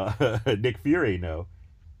 Nick Fury know,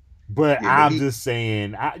 but yeah, I'm just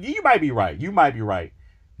saying. You might be right.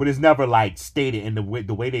 But it's never like stated in the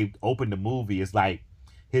way they opened the movie. It's like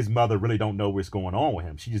his mother really don't know what's going on with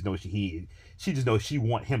him. She just knows she just knows she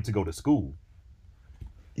want him to go to school.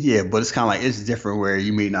 Yeah, but it's kind of like it's different where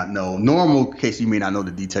you may not know. Normal case, you may not know the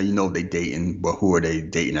detail. You know if they dating, but who are they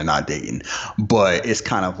dating or not dating? But it's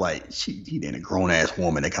kind of like he dating a grown ass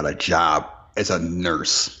woman that got a job as a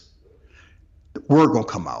nurse. Word gonna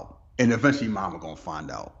come out, and eventually, mama gonna find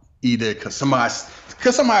out. Either because somebody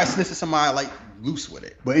snitches, somebody like loose with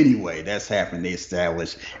it. But anyway, that's happened. They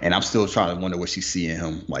established, and I'm still trying to wonder what she's seeing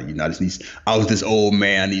him. Like, I just need. I was this old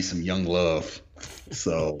man. I need some young love.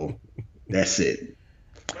 So that's it.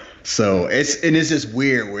 So it's just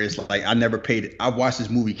weird where it's like I watched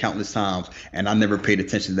this movie countless times and I never paid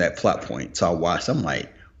attention to that plot point. So I'm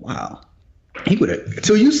like, wow. He would have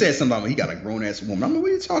until you said something about he got a grown ass woman. I'm like,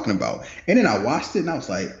 what are you talking about? And then I watched it and I was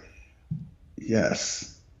like,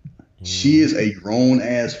 yes. She is a grown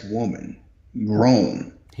ass woman.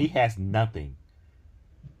 Grown. He has nothing.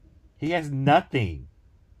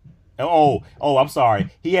 Oh, I'm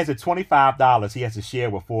sorry. He has a $25 he has to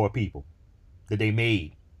share with 4 people that they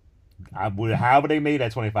made. However they made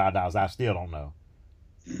that $25, I still don't know.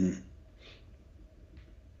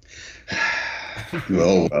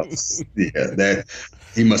 Well, yeah, that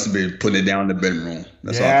he must have been putting it down in the bedroom.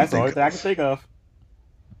 That's the only thing I can think of.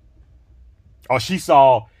 Oh, she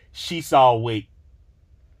saw what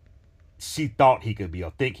she thought he could be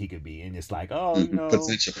or think he could be, and it's like, oh,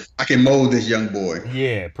 potential. I can mold this young boy.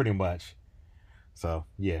 Yeah, pretty much. So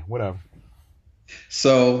yeah, whatever.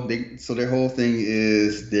 So their whole thing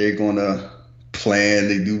is they're gonna plan.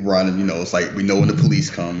 They do run. It's like we know when the police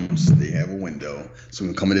comes, they have a window, so we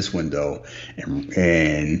can come in this window,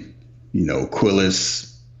 and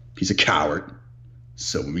Quillis, he's a coward.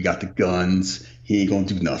 So when we got the guns, he ain't gonna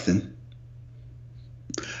do nothing.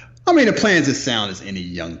 I mean, the plan's as sound as any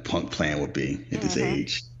young punk plan would be at this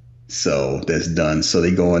age. So that's done. So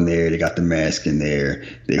they go in there. They got the mask in there.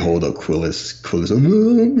 They hold up Quillis. Quillis, don't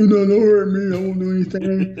hurt me. I won't do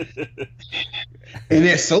anything. And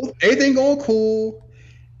everything going cool.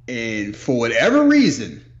 And for whatever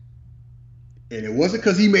reason, and it wasn't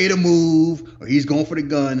because he made a move or he's going for the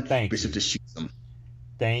gun. Bishop just shoots him.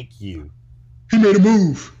 Thank you. He made a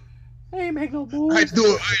move. He ain't make no move. I had to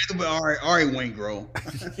do it. All right, Wayne Grow.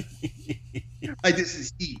 Like, this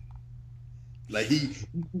is heat. Like, he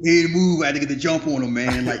made a move. I had to get the jump on him,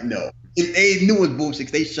 man. Like, no. They knew it was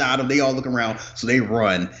bullshit. They shot him. They all look around. So they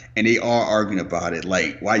run. And they are arguing about it.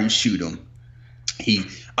 Like, why you shoot him? I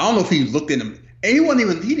don't know if he looked at him. And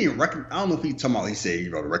he didn't recognize. I don't know if he talking about, he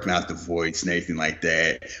said, recognize the voice and everything like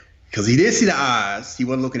that. Because he didn't see the eyes. He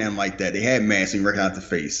wasn't looking at him like that. They had masks and he recognized the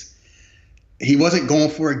face. He wasn't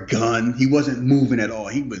going for a gun. He wasn't moving at all.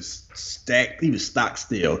 He was stacked. He was stock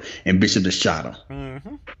still. And Bishop just shot him.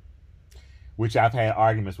 Mm-hmm. Which I've had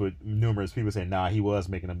arguments with numerous people saying, nah, he was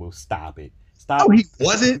making a move. Stop it. Stop. Oh, he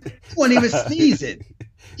wasn't. He wasn't even sneezing.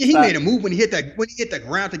 Yeah, he made a move when he hit the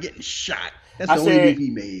ground to getting shot. That's the only move he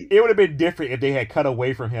made. It would have been different if they had cut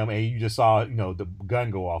away from him and you just saw, the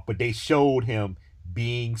gun go off. But they showed him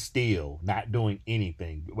being still, not doing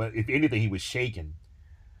anything. Well, if anything, he was shaking.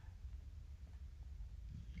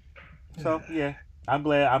 So yeah, I'm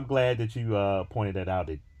glad that you pointed that out.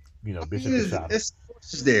 That Bishop is shot. It's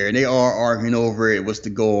there, and they are arguing over it. What's to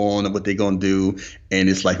go on and what they're gonna do, and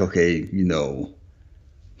it's like, okay,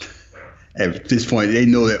 at this point they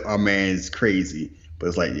know that our man is crazy, but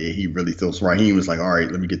it's like, yeah, he really feels right. He was like, all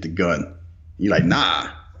right, let me get the gun. You're like, nah,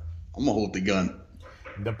 I'm gonna hold the gun.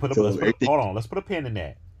 Let's put a pin in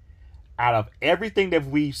that. Out of everything that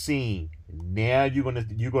we've seen, now you're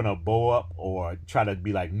gonna bow up or try to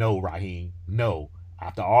be like, no, Raheem, no.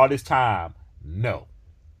 After all this time, no.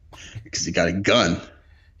 Because he got a gun.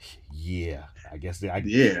 Yeah, I guess.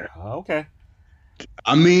 Yeah. Okay.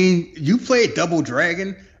 I mean, you played Double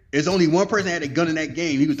Dragon. There's only one person that had a gun in that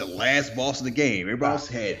game. He was the last boss of the game. Everybody else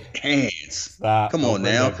had hands. Stop. Come on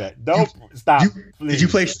now. Don't stop. Did you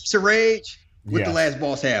play Streets of Rage? What did the last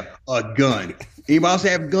boss have? A gun. Anybody else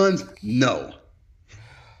have guns? No.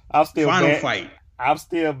 Final fight. I'm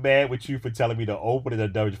still mad with you for telling me to open the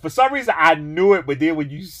dungeon. For some reason, I knew it, but then when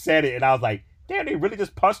you said it, and I was like, damn, they really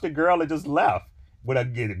just punched the girl and just left with a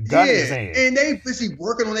gun in his hand. And they busy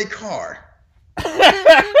working on their car.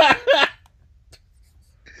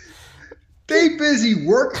 They busy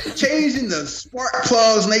changing the spark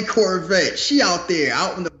plugs in their Corvette. She out there,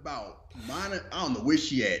 out and about. I don't know where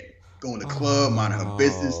she at. Going to the club, minding her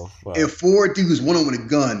business. Fuck. And 4 dudes, one of them with a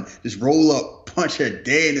gun, just roll up, punch her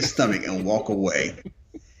dead in the stomach, and walk away.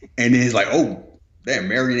 And then it's like, oh, that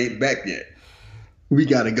Marion ain't back yet. We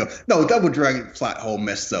gotta go. No, Double Dragon plot whole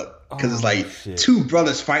messed up because it's like two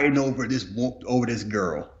brothers fighting over this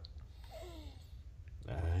girl.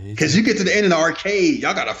 Because you get to the end of the arcade,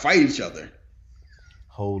 y'all gotta fight each other.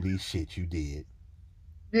 Holy shit, you did.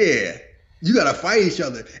 Yeah. You gotta fight each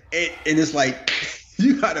other, and it's like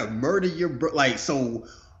you gotta murder your like. So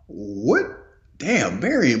what? Damn,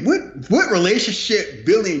 Marion, what relationship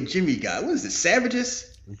Billy and Jimmy got? What is it,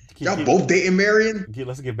 savages? Y'all both dating Marion?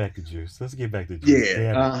 Let's get back to Juice.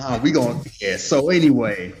 Yeah, we going. Yeah. So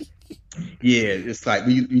anyway, yeah, it's like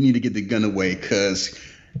we need to get the gun away because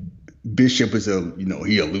Bishop is he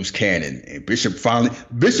a loose cannon, and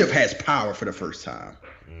Bishop has power for the first time.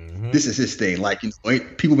 This is his thing. Like,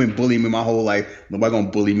 people been bullying me my whole life. Nobody gonna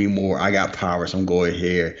bully me more. I got power, so I'm going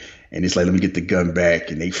here. And it's like, let me get the gun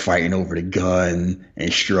back. And they fighting over the gun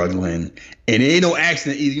and struggling. And it ain't no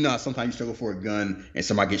accident either. You know how sometimes you struggle for a gun and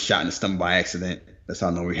somebody gets shot in the stomach by accident. That's how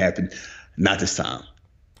I know it happened. Not this time.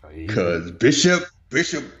 Because Bishop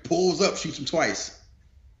pulls up, shoots him twice.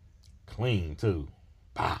 Clean too.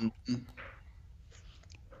 Mm-hmm.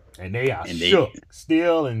 And they are shook.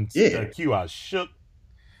 Steel and Q are shook.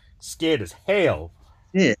 Scared as hell.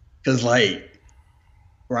 Yeah, because like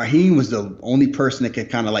Raheem was the only person that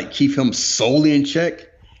could kind of like keep him solely in check,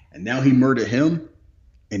 and now he murdered him,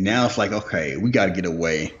 and now it's like, okay, we got to get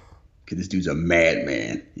away because this dude's a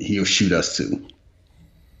madman. He'll shoot us too.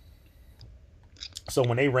 So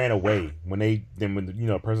when they ran away, when a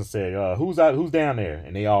person said, "Who's down there?"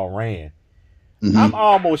 and they all ran, I'm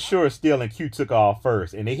almost sure Steel and Q took off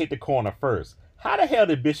first, and they hit the corner first. How the hell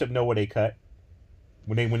did Bishop know where they cut?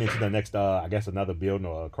 When they went into the next, I guess another building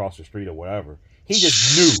or across the street or whatever, he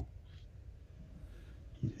just knew.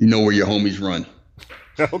 You know where your homies run.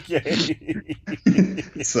 Okay.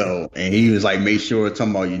 So, and he was like, make sure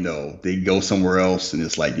talking about, they go somewhere else, and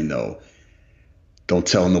it's like, don't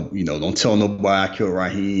tell nobody I killed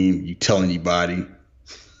Raheem. You tell anybody,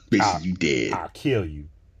 basically you dead. I'll kill you.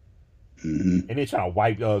 And they trying to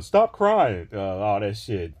wipe. Stop crying. All that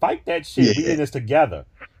shit. Fight that shit. Yeah. We in this together.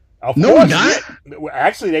 Of course, not.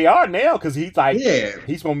 Actually, they are now because he's like,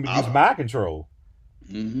 he's gonna use mind control.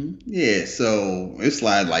 Yeah, so it's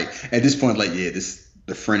like at this point, like,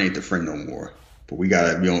 the friend ain't the friend no more. But we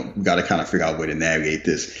gotta kind of figure out a way to navigate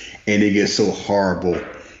this. And it gets so horrible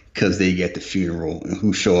because they get the funeral and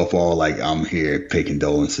who show up all like, I'm here, pay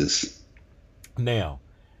condolences. Now,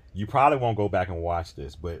 you probably won't go back and watch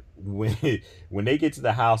this, but when they get to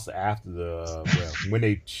the house after when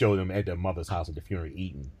they show them at their mother's house at the funeral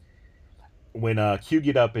eating. When Q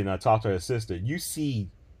get up and talk to her sister, you see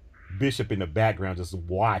Bishop in the background just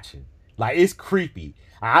watching. Like, it's creepy.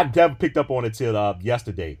 I never picked up on it till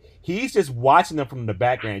yesterday. He's just watching them from the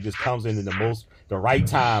background and just comes in the right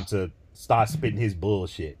time to start spitting his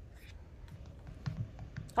bullshit.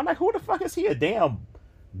 I'm like, who the fuck is he? A damn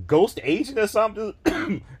ghost agent or something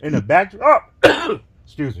in the backdrop?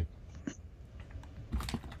 Excuse me.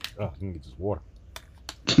 Oh, let me get this water.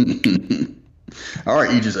 All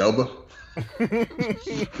right, Idris Elba.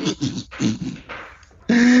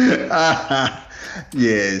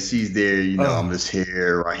 Yeah, she's there. I'm just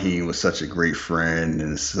here. Raheem was such a great friend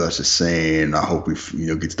and such a saint. I hope we,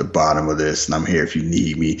 get to the bottom of this. And I'm here if you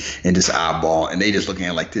need me. And this eyeball, and they just looking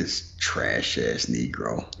at like this trash ass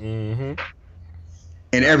Negro.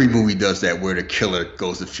 And every movie does that where the killer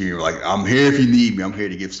goes to funeral. Like, I'm here if you need me. I'm here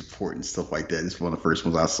to give support and stuff like that. It's one of the first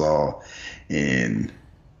ones I saw, and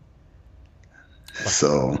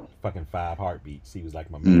so fucking 5 heartbeats. He was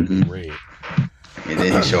like my man Red. And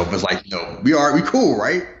then he showed up and was like, we cool,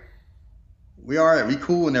 right? We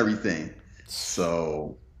cool and everything.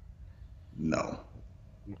 So no,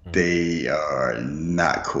 they are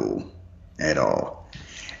not cool at all.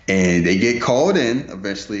 And they get called in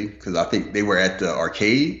eventually because I think they were at the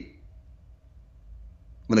arcade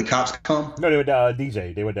when the cops come. No, they were the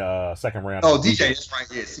DJ. They were the second round. Oh, DJ, that's right.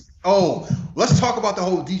 Yes. Oh, let's talk about the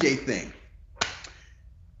whole DJ thing.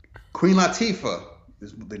 Queen Latifah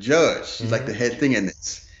is the judge. She's like the head thing in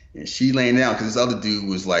this. And she laying down because this other dude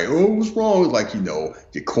was like, oh, what's wrong? Like, you're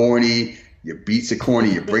corny, your beats are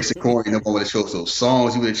corny, your breaks are corny. You don't want to chose those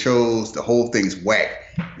songs you would have chose. The whole thing's whack.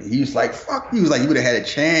 And he was like, fuck you. He was like, you would have had a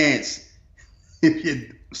chance if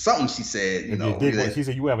you something she said, she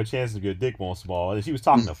said you would have a chance if your dick won't small. And she was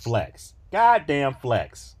talking to Flex. Goddamn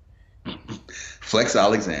Flex. Flex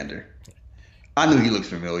Alexander. I knew he looked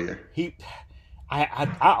familiar. I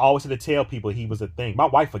always had to tell people he was a thing. My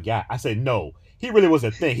wife forgot. I said, no, he really was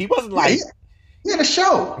a thing. He wasn't like... He had a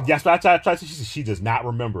show. That's what I tried to say. She said she does not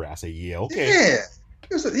remember it. I said, yeah, okay. Yeah.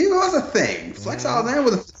 He was a thing. Flex Alexander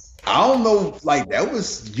was a thing. I don't know, like, that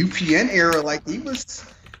was UPN era. Like,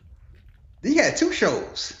 he had 2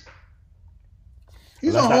 shows.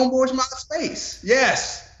 He's on Homeboys Mount Space.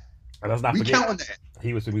 Yes. Let's not forget. Counting that.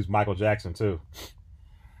 He was Michael Jackson, too.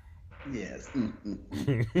 Yes.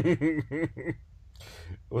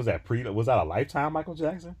 Was that a Lifetime Michael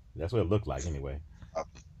Jackson? That's what it looked like anyway.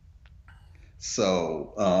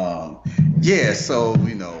 So yeah, so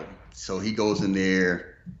so he goes in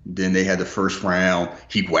there. Then they had the first round.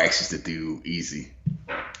 He waxes the dude easy.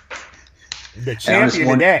 The And I'm just champion of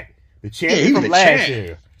wondering, that. The yeah, champion he was from the last champ.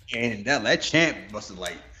 year. And that champ must have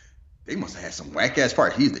they must have had some whack ass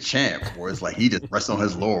part. He's the champ, or it's like he just rests on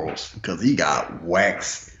his laurels because he got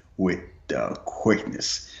waxed with the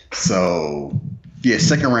quickness. So yeah,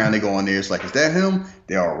 second round they go in there. It's like, is that him?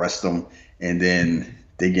 They all arrest him, and then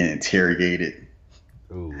they get interrogated.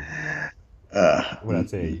 Ooh. Uh, What I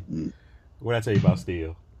tell you? What I tell you about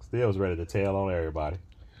Steel? Steel was ready to tell on everybody.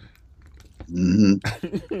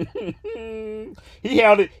 He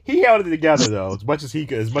held it. He held it together though, as much as he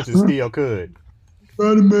could, as much as Steel could.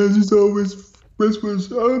 Roddy Man is always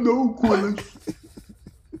Christmas. I don't know, Quillis.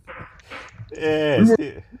 Yeah.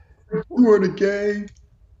 We were the gang.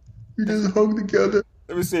 We just hung together.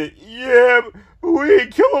 Let me say, yeah, but we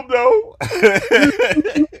ain't kill him though.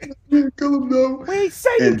 We didn't kill him though. We ain't say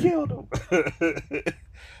you And- killed him.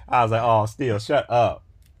 I was like, oh, Steel, shut up.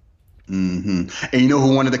 And you know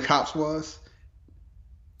who one of the cops was?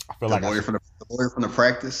 I feel The like lawyer from the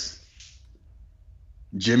practice.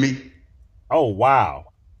 Jimmy. oh wow,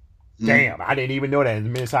 Mhm. damn, I didn't even know that. As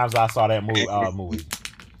many times I saw that movie.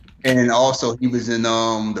 And also he was in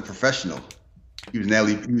The Professional. He was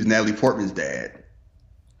Natalie Portman's dad.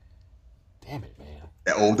 Damn it, man.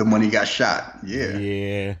 That older when he got shot. Yeah.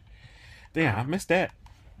 Yeah. Damn, I missed that.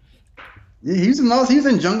 Yeah, he was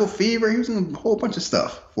in Jungle Fever. He was in a whole bunch of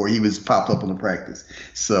stuff before he was popped up on The Practice.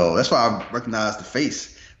 So that's why I recognized the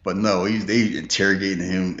face. But no, they interrogating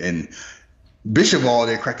him, and Bishop all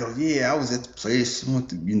there cracked up. Yeah, I was at the place, went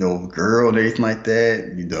to, girl and everything like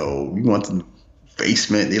that. We went to the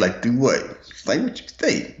basement. They like, do what? She's like, what you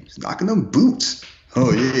think? He's knocking them boots.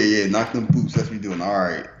 Oh yeah, knocking them boots. That's what we doing. All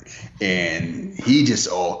right. And he just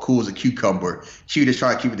all cool as a cucumber. She just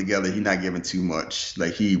trying to keep it together. He not giving too much.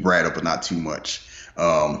 Like he rattled, but not too much.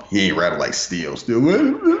 He ain't rattled like Steel. Still,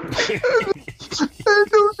 you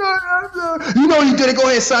know he did it. Go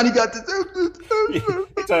ahead, son. He got this.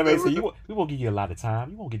 He told me, he said, we won't give you a lot of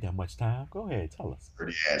time. You won't get that much time. Go ahead, tell us.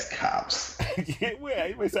 Pretty ass cops. Well,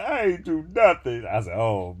 he said, I ain't do nothing. I said,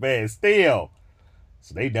 oh man, Steel.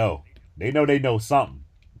 So they know. They know something.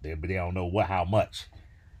 But they don't know how much.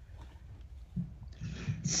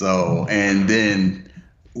 So, and then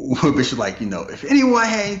Bishop like, if anyone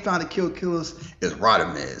had any time to kill killers, it's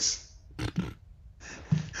Rodamez.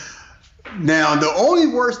 Now, the only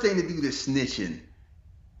worst thing to do to snitching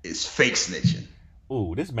is fake snitching.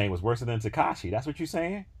 Ooh, this man was worse than Takashi. That's what you're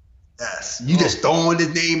saying? Yes. You just throwing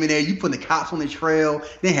his name in there. You putting the cops on the trail.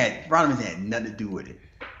 Rodamez had nothing to do with it.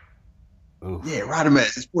 Ooh. Yeah,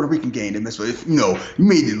 Rodamez, it's Puerto Rican gang. They mess with. You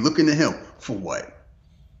made it look into him for what?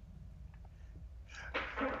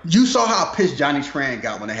 You saw how pissed Johnny Tran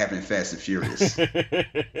got when that happened in Fast and Furious.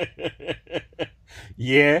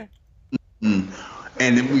 Yeah. And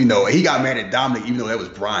he got mad at Dominic, even though that was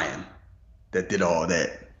Brian that did all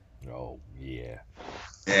that. Oh yeah.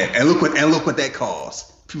 And look what that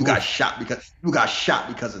caused. People got shot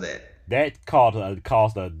because of that. That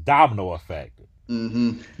caused a domino effect.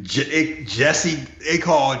 It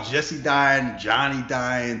called Jesse dying, Johnny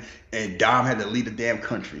dying, and Dom had to leave the damn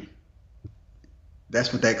country.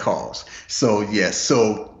 That's what that caused. So yes,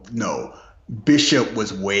 no, Bishop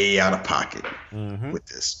was way out of pocket with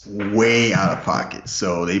this, way out of pocket.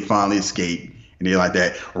 So they finally escaped, and they're like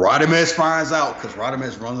that. Rodamez finds out because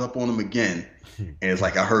Rodamez runs up on him again, and it's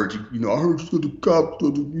like, I heard you. I heard you to the cops,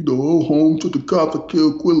 home to the cops that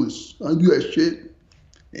killed Quillis. I do that shit,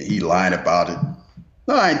 and he lied about it.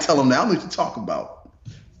 No, I ain't tell him that. I don't know what you talk about.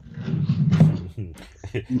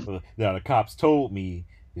 Now the cops told me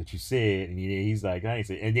that you said, and he's like, I ain't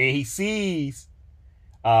say. And then he sees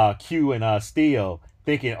Q and Steel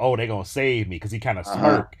thinking, oh, they're gonna save me, because he kind of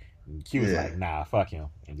smirked. And Q was like, nah, fuck him,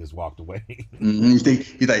 and just walked away. You think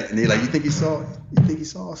he's like, and they like, you think he saw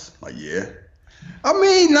us? Like, yeah. I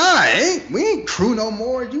mean, nah, we ain't crew no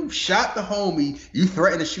more. You shot the homie. You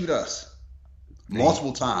threatened to shoot us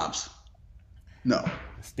multiple times. No.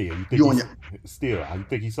 Steel, you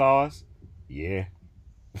think he saw us? Yeah.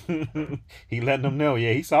 He letting them know,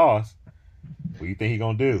 yeah, he saw us. What do you think he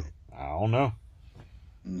gonna do? I don't know.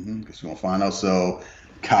 Because we're gonna find out. So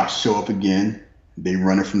cops show up again. They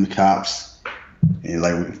running from the cops, and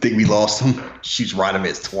like, we think we lost him. Shoots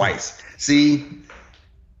Rodamez twice. See,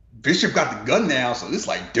 Bishop got the gun now, so it's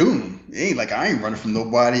like doom. It ain't like I ain't running from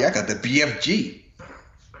nobody. I got the BFG.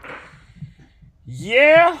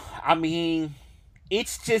 Yeah, I mean,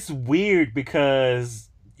 it's just weird because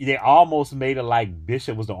they almost made it like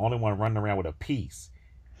Bishop was the only one running around with a piece.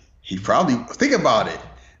 He probably, think about it.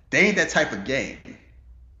 They ain't that type of gang.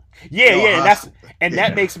 Yeah, No, yeah, high school.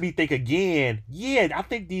 that makes me think again. Yeah, I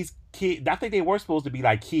think these kids. I think they were supposed to be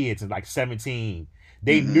like kids and like 17.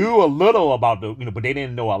 They knew a little about the but they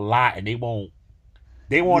didn't know a lot, and they won't.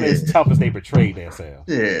 They weren't Yeah. as tough as they portrayed themselves.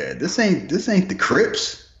 Yeah, this ain't the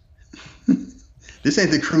Crips. This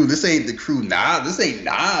ain't the crew. This ain't the crew. Nas. This ain't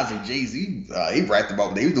Nas and Jay-Z. He rapped about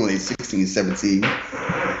what they were doing at 16, 17.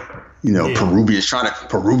 Yeah. Peruvian's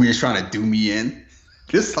trying to do me in.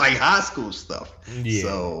 This like high school stuff. Yeah.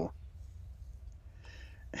 So,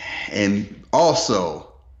 and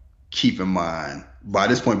also keep in mind, by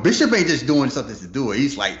this point, Bishop ain't just doing something to do it.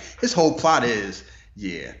 He's like, his whole plot is,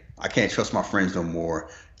 yeah, I can't trust my friends no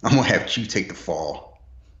more. I'm gonna have Q take the fall.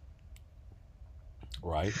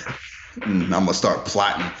 Right. I'm gonna start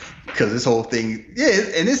plotting because this whole thing,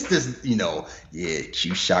 and it's just,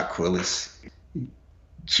 Q shot Quillis,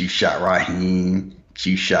 Q shot Raheem,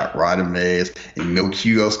 Q shot Rodamez, and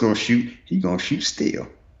Q else gonna shoot. He gonna shoot Steel.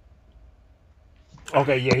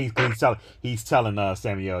 Okay, yeah, he's telling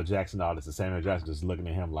Samuel L. Jackson all this, and Samuel L. Jackson just looking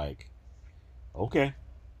at him like, okay,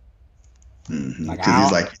 Like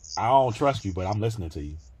I don't trust you, but I'm listening to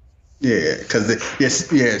you. Yeah, because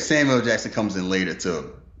Samuel L. Jackson comes in later to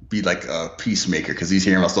be like a peacemaker because he's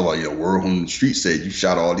hearing about stuff like, word on the street said you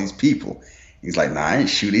shot all these people. He's like, nah, I ain't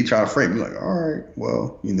shoot. They try to frame me. Like, all right,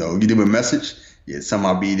 well, you give me a message. Yeah,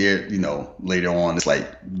 somehow be there. Later on, it's like,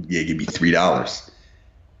 yeah, give me $3.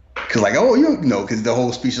 Because like, because the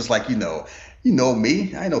whole speech is like, me,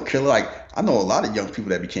 I ain't no killer. Like, I know a lot of young people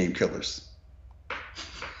that became killers.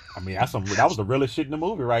 I mean, that was the realest shit in the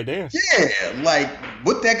movie right there. Yeah, like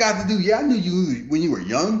what that got to do? Yeah, I knew you when you were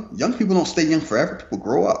young. Young people don't stay young forever. People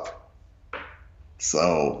grow up.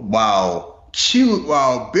 So while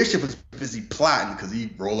Bishop is busy plotting because he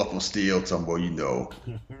rolled up on Steel, talking about,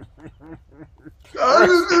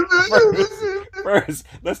 First,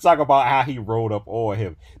 let's talk about how he rolled up on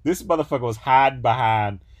him. This motherfucker was hiding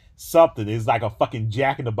behind something. It's like a fucking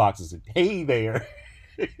Jack in the Box. It's like, hey there.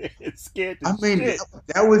 It's scared to shit.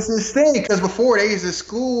 That was his thing because before they was in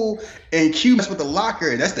school and Q messed with the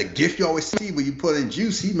locker, and that's the gift you always see when you put in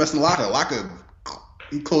juice. He messed in the locker.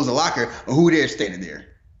 He closed the locker. And who there standing there?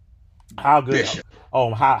 How good? Bishop.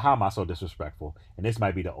 Oh, how am I so disrespectful? And this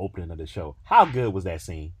might be the opening of the show. How good was that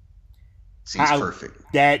scene? Seems perfect.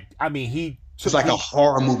 It's like a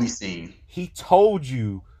horror movie scene. He told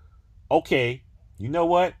you, okay, you know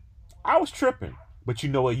what? I was tripping. But you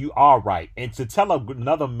know what? You are right. And to tell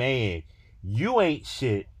another man, you ain't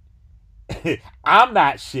shit, I'm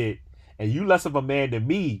not shit, and you less of a man than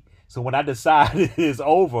me. So when I decide it's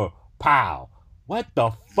over, pow. What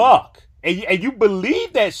the fuck? And you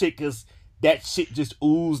believe that shit because that shit just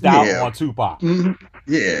oozed out on Tupac. Mm-hmm.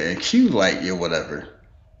 Yeah, and Q like, yeah, whatever.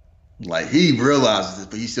 Like, he realizes this,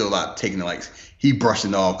 but he's still not taking it, like, he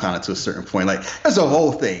brushing it off kind of to a certain point. Like, that's the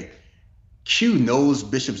whole thing. Q knows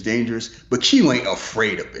Bishop's dangerous, but Q ain't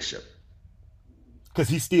afraid of Bishop. Because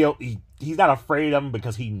he's not afraid of him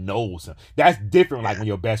because he knows him. That's different. Like when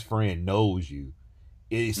your best friend knows you,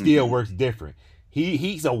 it still works different.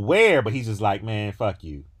 He's aware, but he's just like, man, fuck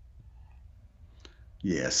you.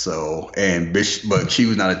 Yeah. So but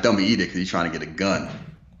Q's not a dummy either because he's trying to get a gun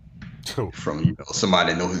from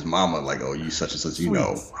somebody that knows his mama. Like, oh, you such and such. You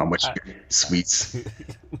know how much sweets.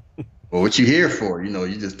 Well, what you here for?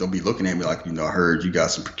 You just don't be looking at me like, I heard you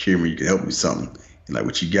got some procurement. You can help me with something. And like,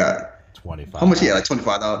 what you got? $25. How much? Yeah, like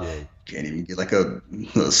 $25. Yeah. Can't even get like a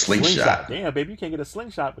slingshot. Damn, baby, you can't get a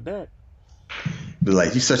slingshot with that. But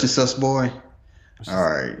like, you such and such boy.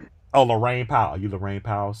 All right. Oh, Lorraine Powell. You Lorraine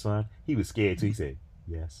Powell's son? He was scared too. He said,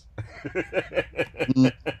 yes.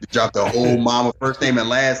 Dropped the whole mama first name and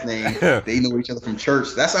last name. They know each other from church.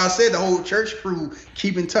 That's how I said the whole church crew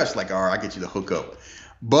keep in touch. Like, all right, I get you the hookup.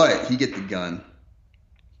 But he get the gun.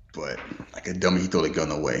 But like a dummy, he throw the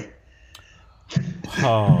gun away.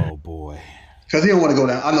 Oh boy. Because he don't want to go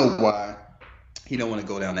down. I know why. He don't want to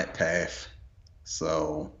go down that path.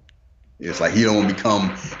 So it's like he doesn't want to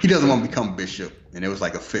become Bishop. And it was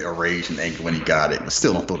like a fit of rage and anger when he got it, but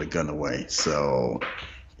still don't throw the gun away. So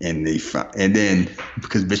and then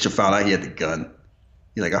because Bishop found out he had the gun,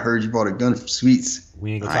 he's like, I heard you bought a gun from Sweets.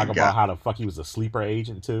 We ain't gonna talk about how the fuck he was a sleeper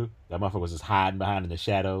agent too. That motherfucker was just hiding behind in the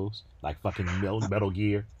shadows like fucking Metal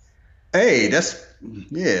Gear. Hey,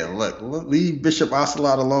 look, leave Bishop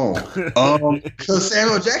Ocelot alone. So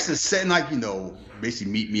Samuel Jackson's setting like,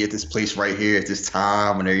 basically meet me at this place right here at this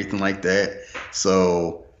time and everything like that.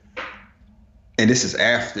 So, and this is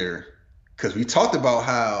after, because we talked about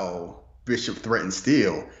how Bishop threatened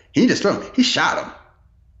Steel. He just threatened him. He shot him.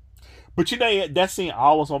 But that scene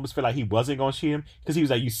almost felt like he wasn't gonna shoot him because he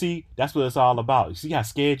was like, you see, that's what it's all about. You see how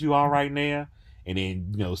scared you are right now? And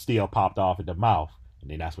then, Steel popped off at the mouth. and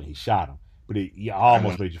then that's when he shot him. But he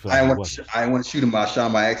almost made you feel like he wasn't. I want to shoot him. I shot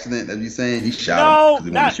him by accident. That you saying he shot him because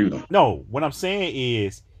he wanted to shoot him? No. What I'm saying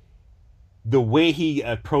is the way he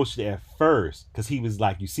approached it at first, because he was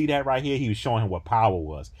like, you see that right here? He was showing him what power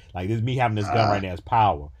was. Like, this me having this gun right now is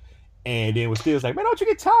power. And then was still like, man, don't you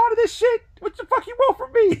get tired of this shit? What the fuck you want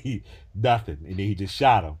from me? Nothing. And then he just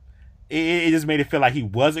shot him. It just made it feel like he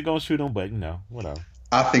wasn't going to shoot him, but, whatever.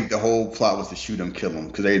 I think the whole plot was to shoot him, kill him,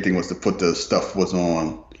 because everything was to put the stuff was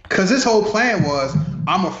on. Because his whole plan was,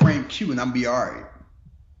 I'm going to frame Q and I'm be all right.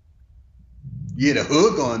 Yeah, the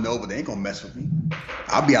hood gonna know, but they ain't gonna mess with me.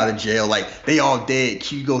 I'll be out of jail. Like, they all dead.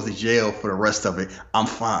 Q goes to jail for the rest of it. I'm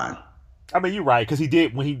fine. I mean, you're right, because he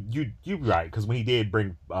did when you're right, because when he did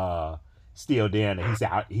bring Steel down, and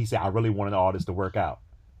he said I really wanted all this to work out.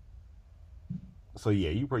 So yeah,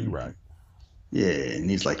 you're right. Yeah, and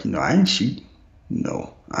he's like, I ain't shoot.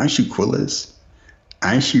 I ain't shoot Quillis.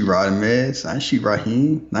 I ain't shoot Rodamez. I ain't shoot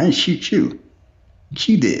Raheem. I ain't shoot you.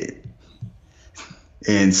 Q did.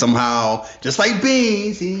 And somehow, just like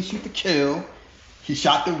Beans, he didn't shoot the kill. He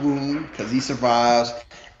shot the wound because he survives.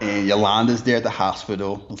 And Yolanda's there at the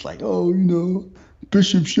hospital. It's like,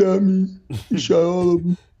 Bishop shot me. He shot all of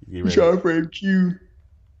them. He shot Frame Q.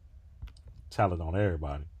 Tell it on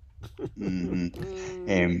everybody. Mm-hmm.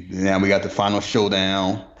 And now we got the final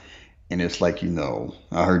showdown. And it's like,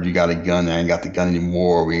 I heard you got a gun. I ain't got the gun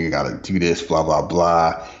anymore. We got to do this, blah, blah,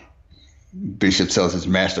 blah. Bishop tells his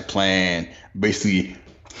master plan. Basically,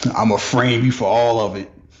 I'm going to frame you for all of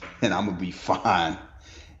it, and I'm going to be fine.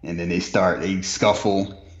 And then they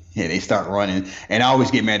scuffle, and they start running. And I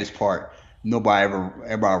always get mad at this part. Everybody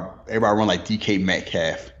run like DK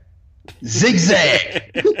Metcalf.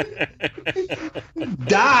 Zigzag.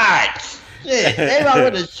 Dodge. Shit. Everybody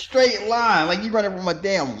run a straight line like you running from a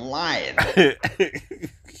damn lion.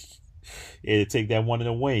 Yeah, take that one in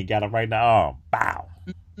the wing. Got him right in the arm. Bow.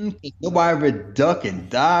 Nobody ever duck and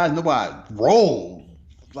dive. Nobody roll.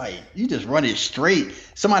 Like, you just run it straight.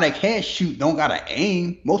 Somebody that can't shoot don't gotta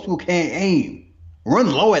aim. Most people can't aim. Run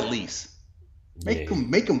low at least. Make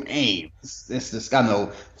them aim. It's got no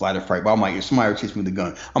flight or fight. But I'm like, if somebody chase me with a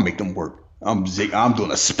gun, I'll make them work. I'm doing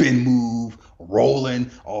a spin move, rolling,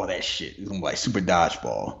 all that shit. It's gonna be like super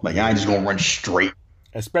dodgeball. Like, I ain't just gonna run straight.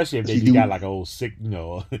 Especially if you got like an old sick,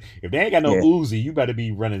 if they ain't got no Uzi, you better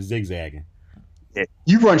be running zigzagging. Yeah.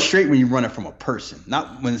 You run straight when you're running from a person,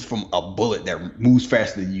 not when it's from a bullet that moves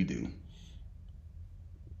faster than you do.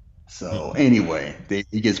 So anyway,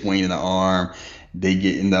 he gets Wayne in the arm. They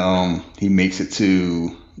get in the he makes it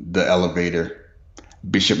to the elevator.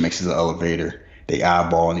 Bishop makes it to the elevator. They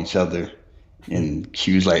eyeballing each other, and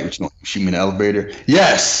Q's like, "What, you gonna shoot me in the elevator?"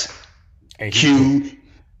 Yes. Hey, Q.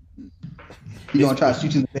 You gonna try to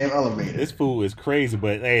shoot you in the damn elevator? This fool is crazy,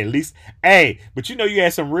 but hey, at least, but you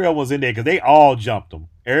had some real ones in there because they all jumped him.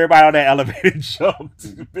 Everybody on that elevator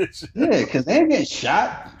jumped. Bitch. Yeah, because they ain't getting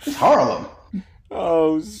shot. It's Harlem.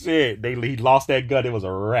 Oh shit! He lost that gun. It was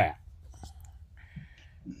a wrap.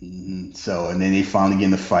 Mm-hmm. So, and then they finally get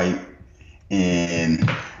in the fight, and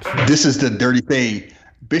this is the dirty thing.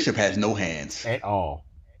 Bishop has no hands at all.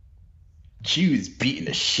 Q is beating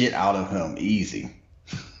the shit out of him easy.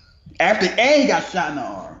 And he got shot in the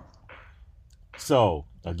arm. So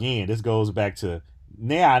again, this goes back to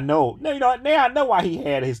now I know why he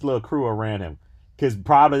had his little crew around him, because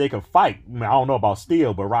probably they could fight. I don't know about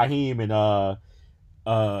Steel, but Raheem and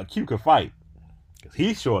Q could fight, because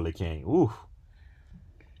he surely can. Ooh.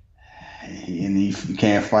 And he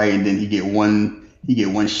can't fight, and then he get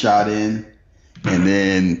one shot in, and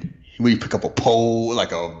then when you pick up a pole,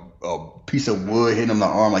 like a piece of wood, hitting him in the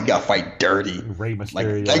arm, like, you gotta fight dirty. Rey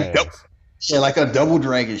Mysterio like a double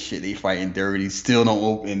dragon shit. They fighting dirty, still don't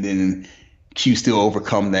open, and then Q still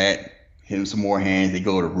overcome that, hit him some more hands, they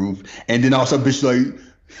go to the roof, and then also bitch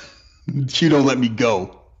like, Q don't let me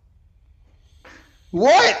go.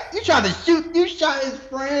 What? You trying to shoot? You shot his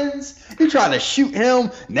friends? You trying to shoot him?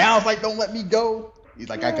 Now it's like, don't let me go. He's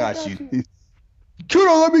like, I got you. Q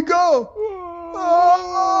don't let me go.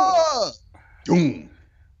 Boom.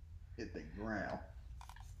 Hit the ground.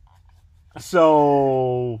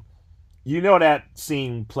 So, that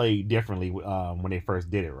scene played differently when they first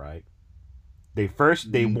did it, right? They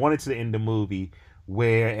wanted to end the movie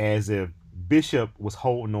whereas if Bishop was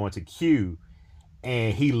holding on to Q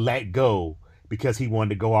and he let go because he wanted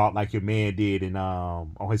to go out like your man did in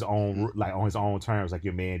on his own terms, like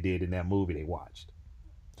your man did in that movie they watched.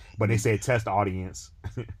 But they said test the audience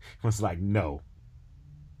was like no,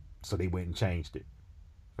 so they went and changed it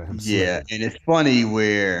for him. Yeah, and it's funny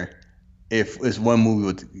where if it's one movie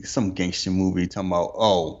with some gangster movie talking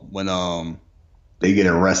about when they get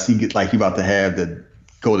arrested, he about to have the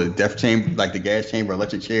go to the death chamber, like the gas chamber,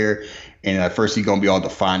 electric chair, and at first he's gonna be all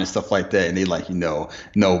defiant and stuff like that, and they like, no,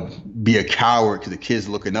 be a coward because the kid's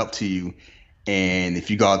looking up to you, and if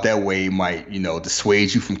you go out that way, it might,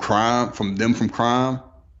 dissuade you from crime, from crime.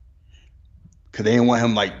 Because they didn't want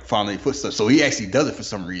him like following their footsteps. So he actually does it for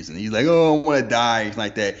some reason. He's like, oh, I want to die. He's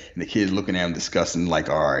like that. And the kid's looking at him disgusting, like,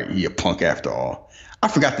 all right, he a punk after all. I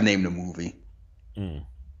forgot the name of the movie.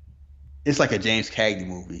 It's like a James Cagney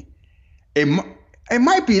movie. It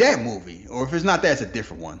might be that movie. Or if it's not that, it's a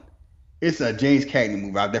different one. It's a James Cagney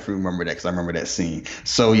movie. I definitely remember that because I remember that scene.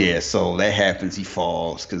 So, yeah, so that happens. He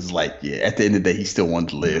falls because, like, yeah, at the end of the day, he still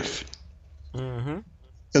wanted to live.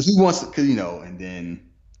 Because he wants to, and then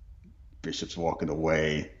Bishop's walking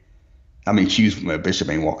away. I mean, Bishop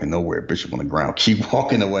ain't walking nowhere. Bishop on the ground, keep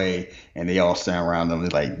walking away, and they all stand around him. They're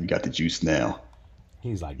like, "You got the juice now."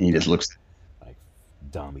 He's like, and he just looks like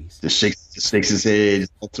dummies. Just shakes his head,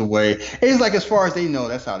 just walks away. And it's like, as far as they know,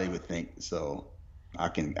 that's how they would think. So I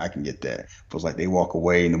can get that. But it's like they walk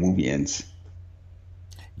away and the movie ends.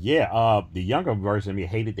 Yeah, the younger version of me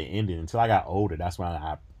hated the ending until I got older. That's when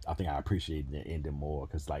I think I appreciated the ending more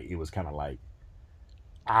because like it was kind of like.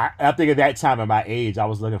 I think at that time at my age, I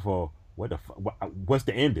was looking for what's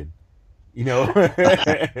the ending,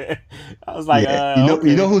 I was like,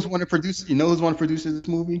 you know who's one to produce? You know who's one to produce this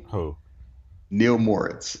movie? Who? Neil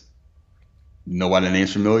Moritz. You know why the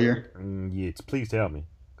name's familiar? Yeah, please tell me,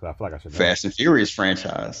 because I feel like I should know. Fast and Furious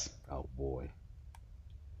franchise. Oh boy.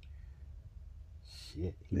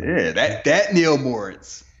 Shit. Yeah, that Neil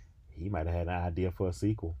Moritz. He might have had an idea for a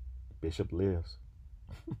sequel. Bishop Lives.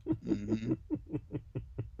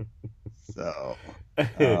 So,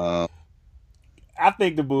 I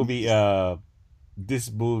think the movie, this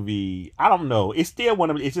movie, I don't know. It's still one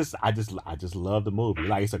of. It's just I just love the movie.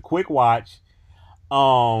 Like it's a quick watch.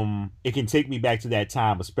 It can take me back to that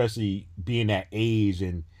time, especially being that age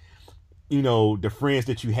and the friends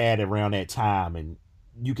that you had around that time, and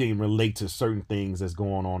you can relate to certain things that's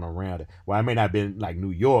going on around it. Well, I may not have been like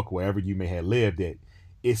New York, wherever you may have lived at.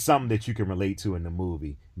 It's something that you can relate to in the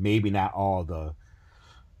movie. Maybe not all the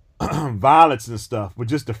violence and stuff, but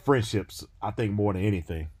just the friendships, I think, more than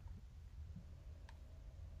anything.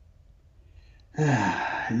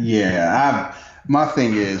 Yeah, my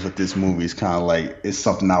thing is with this movie is kind of like it's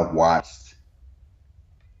something I watched.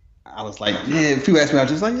 I was like, yeah, if you ask me, I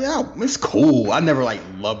was just like, yeah, it's cool. I never like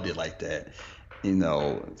loved it like that.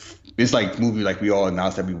 It's like movie like we all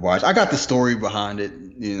announced that we watched. I got the story behind it.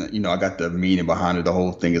 I got the meaning behind it. The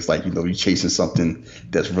whole thing is like, you're chasing something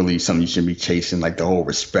that's really something you shouldn't be chasing, like the whole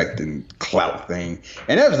respect and clout thing.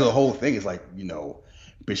 And that was the whole thing is like,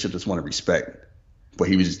 Bishop just wanted respect, but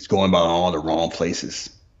he was just going about all the wrong places.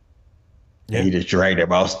 Yeah. And he just dragged their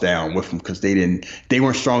mouse down with him because they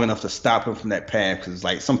weren't strong enough to stop him from that path. Because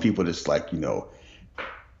like some people just like,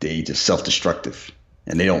 they just self-destructive.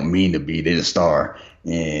 And they don't mean to be, they just are.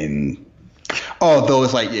 And although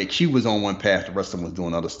it's like, yeah, Q was on one path, the rest of them was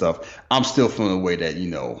doing other stuff. I'm still feeling the way that,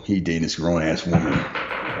 he dating this grown ass woman.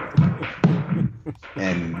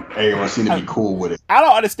 And everyone seemed to be cool with it. I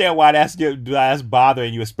don't understand why that's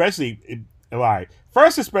bothering you, especially, all right.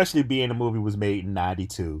 First, especially being the movie was made in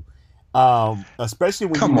 92. Especially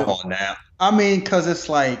when Come on now. I mean, because it's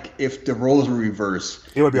like, if the roles were reversed,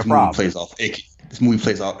 it would be a problem. This movie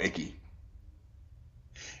plays off icky.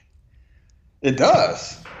 It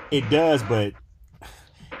does. It does, but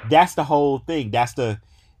that's the whole thing.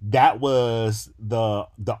 That was the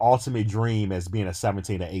ultimate dream as being a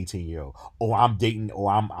 17 or 18-year-old. Or I'm dating,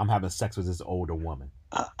 or I'm having sex with this older woman.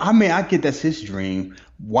 I mean, I get that's his dream.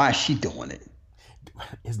 Why is she doing it?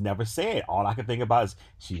 It's never said. All I can think about is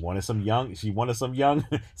she wanted some young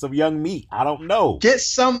meat. I don't know. Get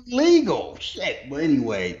some legal shit. But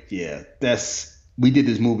anyway, yeah, we did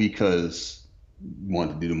this movie because we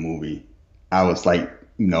wanted to do the movie. I was like,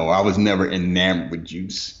 I was never enamored with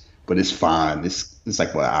Juice, but it's fine. It's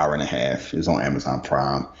like an hour and a half. It's on Amazon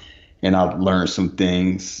Prime, and I've learned some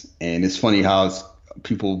things. And it's funny how a lot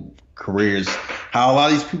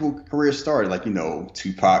of these people's careers started. Like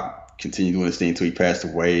Tupac continued doing this thing until he passed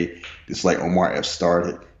away. Just like Omar F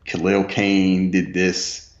started. Khalil Kain did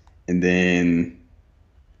this, and then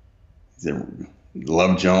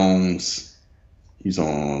Love Jones. He's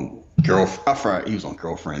on. He was on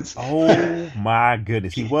Girlfriends. Oh my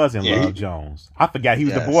goodness, he was in Love Jones. I forgot he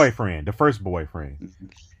was the boyfriend, the first boyfriend.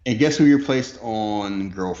 And guess who he replaced on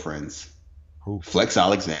Girlfriends? Who? Flex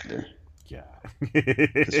Alexander. Yeah.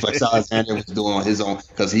 Because Flex Alexander was doing on his own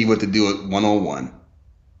because he went to do it 1-on-1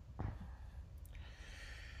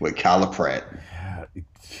 with Kyla Pratt.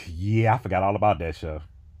 Yeah, I forgot all about that show.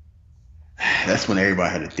 That's when everybody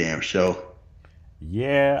had a damn show.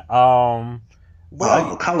 Yeah.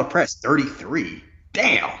 Well, Kyla Pratt's 33.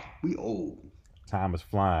 Damn, we old. time is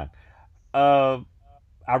flying. Uh,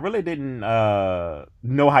 I really didn't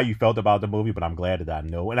know how you felt about the movie, but I'm glad that I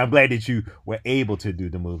know, and I'm glad that you were able to do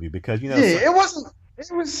the movie because Yeah, it wasn't.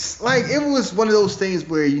 It was like it was one of those things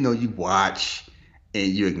where you watch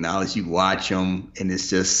and you acknowledge you watch them, and it's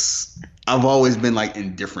just I've always been like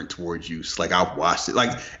indifferent towards you. So, like I've watched it.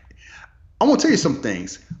 Like I'm gonna tell you some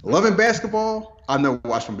things. Love and Basketball, I've never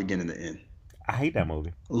watched from beginning to end. I hate that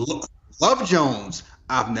movie. Love Jones,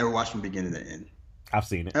 I've never watched from beginning to end I've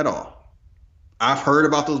seen it at all. I've heard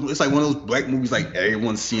about those. It's like one of those black movies, like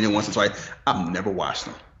everyone's seen it once or twice. I've never watched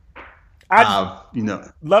them. Love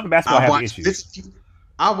and Basketball have issues.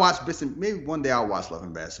 I watched bits and maybe one day I'll watch Love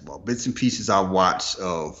and Basketball. Bits and pieces I watch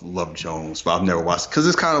of Love Jones, but I've never watched because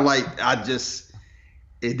it's kind of like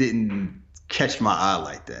it didn't catch my eye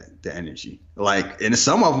like that. The energy, like, and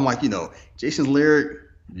some of them, like Jason's Lyric.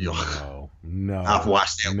 No, I've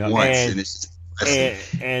watched that once, and it's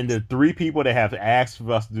just. And the three people that have asked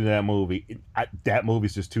for us to do that movie, that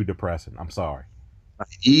movie's just too depressing. I'm sorry.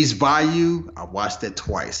 Ease Bayou, I watched that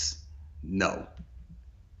twice. No.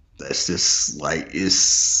 That's just like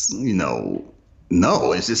it's no,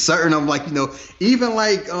 it's just certain of like even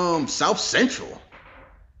like South Central.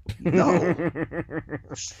 No.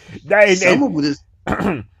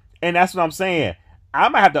 And that's what I'm saying. I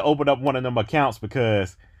might have to open up one of them accounts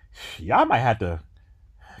because y'all might have to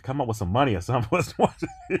come up with some money or something.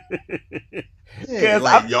 Yeah,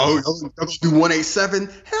 like y'all gonna do 187?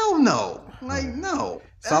 Hell no. Like no.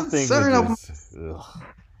 Something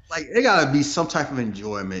like it gotta be some type of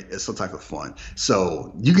enjoyment and some type of fun.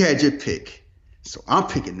 So you had your pick. So I'm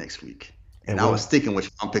picking next week. And I was thinking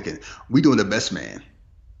which I'm picking. We doing The Best Man.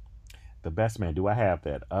 The Best Man. Do I have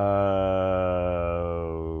that?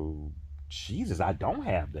 Jesus, I don't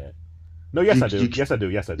have that. No, yes I do. Yes I do.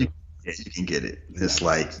 Yes I do. Yeah, you can get it. It's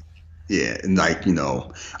like, yeah, and like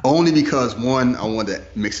only because one, I want to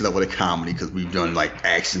mix it up with a comedy because we've done like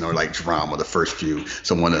action or like drama the first few,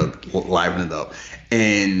 so I want to liven it up.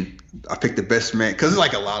 And I picked The Best Man because there's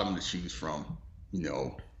like a lot of them to choose from,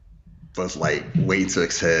 but it's like Waiting to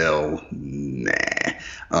Exhale, nah.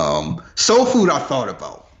 Soul Food I thought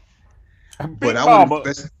about, but I wanted the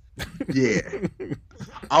best. Yeah,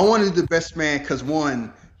 I wanted The Best Man because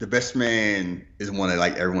one. The Best Man is one that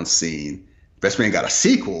like everyone's seen. Best Man got a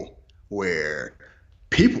sequel where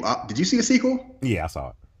people. Did you see a sequel? Yeah, I saw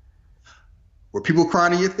it. Were people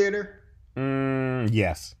crying in your theater?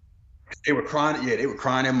 Yes. They were crying. Yeah, they were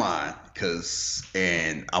crying in mine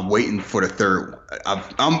and I'm waiting for the third one.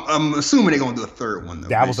 I'm assuming they're gonna do a third one though.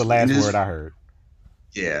 That was the last word I heard.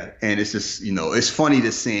 Yeah, and it's just it's funny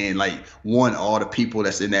to seeing like all the people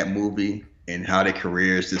that's in that movie. And how their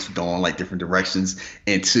careers just going like different directions.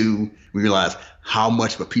 And two, we realize how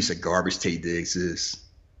much of a piece of garbage Taye Diggs is.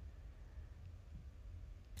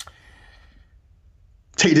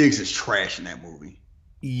 Taye Diggs is trash in that movie.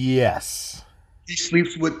 Yes. He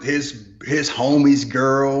sleeps with his homie's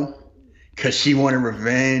girl because she wanted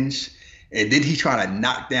revenge. And then he trying to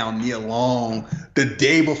knock down Nia Long the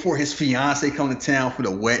day before his fiance come to town for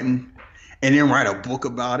the wedding. And then write a book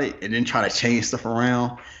about it. And then try to change stuff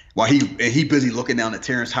around. While he busy looking down at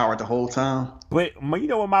Terrence Howard the whole time. But you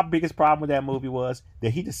know what my biggest problem with that movie was? That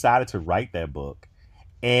he decided to write that book.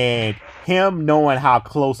 And him knowing how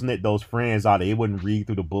close-knit those friends are, they wouldn't read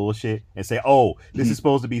through the bullshit and say, oh, this is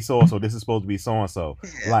supposed to be so-and-so, this is supposed to be so-and-so.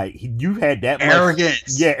 Yeah. Like, you had that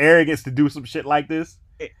arrogance. Arrogance to do some shit like this.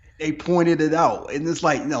 They pointed it out. And it's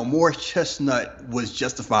like, Morris Chestnut was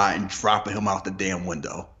justified in dropping him out the damn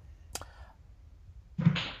window.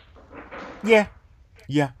 Yeah.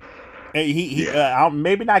 Yeah, and he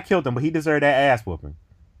maybe not killed him, but he deserved that ass whooping.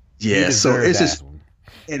 Yeah, so it's just,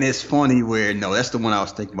 and it's funny where that's the one I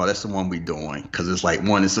was thinking about. That's the one we doing because it's like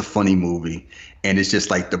one, it's a funny movie, and it's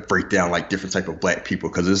just like the breakdown like different type of black people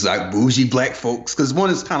because it's like bougie black folks. Because one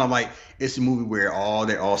is kind of like it's a movie where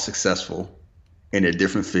they're all successful in their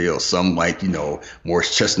different fields. Some like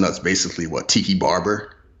Morris Chestnut's basically Tiki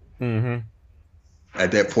Barber. Mm-hmm.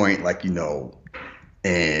 At that point, like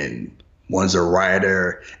and. One's a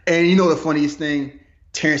writer. And the funniest thing,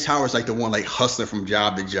 Terrence Howard's like the one like hustling from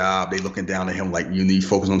job to job. They looking down at him like you need to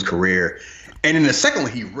focus on his career. And in the second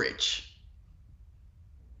one, he rich.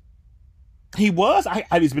 He was?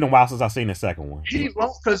 It's been a while since I've seen the second one.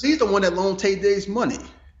 Because he's the one that loaned Taye Diggs money.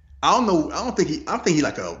 I don't know. I think he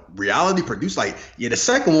like a reality producer. Like, yeah, the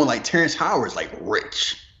second one, like Terrence Howard's like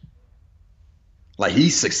rich. Like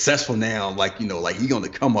he's successful now, like like he's gonna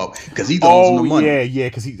come up because he's owns the money. Yeah,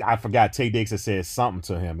 because I forgot Taye Diggs had said something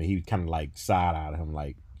to him, and he kind of like side eyed him,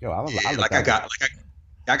 like, "Yo,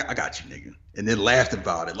 I I got you, nigga, and then laughed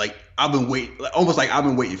about it. Like I've been waiting, almost like I've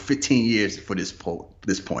been waiting 15 years for this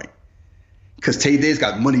point. Because Tay Diggs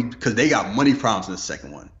got money, because they got money problems in the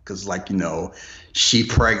second one. Because like she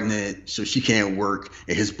pregnant, so she can't work,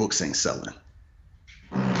 and his books ain't selling.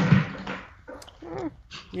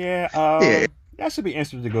 Yeah, that should be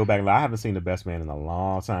interesting to go back. Like, I haven't seen The Best Man in a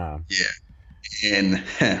long time. Yeah, and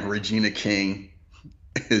Regina King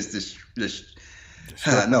is this Regina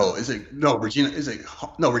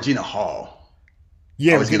Hall.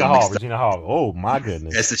 Yeah, Regina Hall. Oh my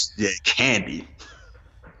goodness. That's Candy.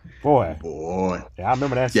 Boy. Yeah, I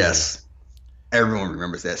remember that scene. Yes. Everyone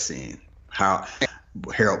remembers that scene. How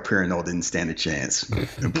Harold Perrineau didn't stand a chance.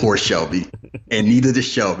 And poor Shelby. And neither did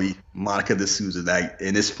Shelby. Monica D'Souza.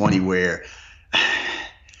 And it's funny where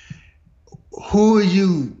who are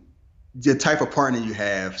you, the type of partner you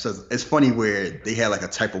have. So it's funny where they had like a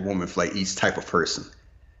type of woman for like each type of person.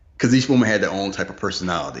 Because each woman had their own type of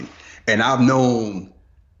personality. And I've known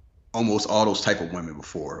almost all those type of women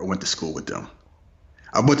before. I went to school with them.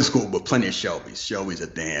 I went to school with plenty of Shelbys. Shelby's a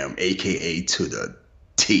damn AKA to the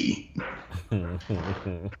T.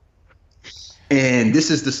 And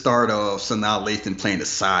this is the start of Sanaa Lathan playing the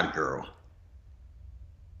side girl.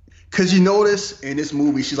 Because you notice in this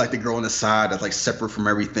movie, she's like the girl on the side that's like separate from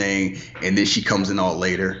everything. And then she comes in all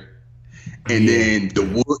later. And then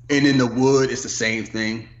the wood is the same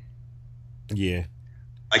thing. Yeah.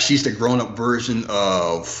 Like she's the grown-up version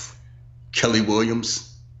of Kelly Williams.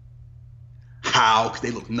 How? Because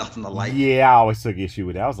they look nothing alike. Yeah, I always took issue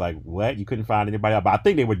with that. I was like, what? You couldn't find anybody else? But I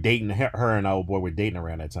think they were dating, her and the old boy were dating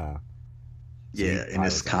around that time. So yeah, and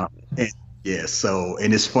it's kind of, so,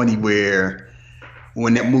 and it's funny where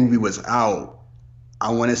when that movie was out,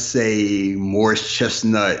 I want to say Morris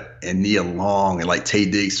Chestnut and Nia Long and like Tay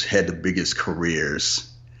Diggs had the biggest careers.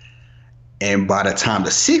 And by the time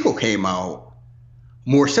the sequel came out,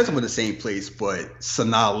 Morris Chestnut was in the same place, but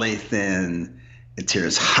Sanaa Lathan and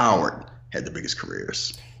Terrence Howard had the biggest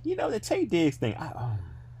careers. The Tay Diggs thing, I'm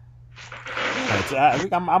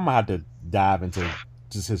gonna have to dive into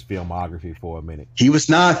just his filmography for a minute. He was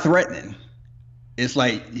non-threatening. It's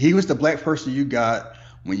like he was the black person you got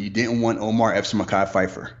when you didn't want Omar Epps and Mekhi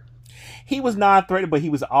Phifer. He was non-threatening, but he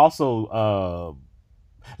was also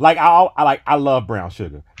I love Brown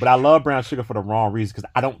Sugar, but I love Brown Sugar for the wrong reason because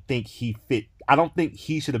I don't think he fit. I don't think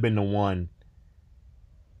he should have been the one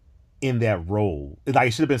in that role. Like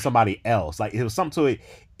it should have been somebody else. Like it was something to it.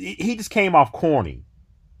 He just came off corny.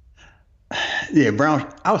 Yeah,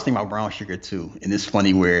 I was thinking about Brown Sugar too, and it's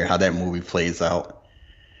funny how that movie plays out.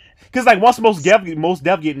 Because like once Mos Def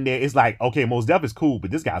get in there, it's like okay, Mos Def is cool, but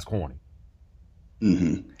this guy's corny.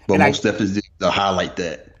 Mm-hmm. But Mos Def is the highlight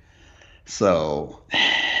that. So,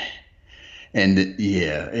 and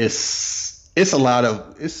yeah, it's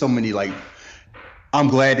so many like. I'm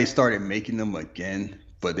glad they started making them again.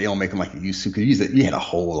 But they don't make them like you used to because you had a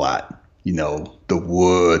whole lot, the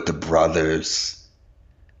Wood, the Brothers,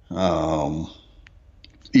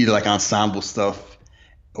 either like ensemble stuff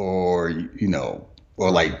or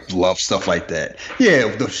like love stuff like that.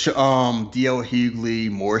 Yeah, the D.L.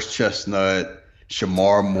 Hughley, Morris Chestnut,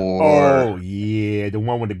 Shamar Moore. Oh yeah, the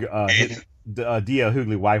one with the D.L.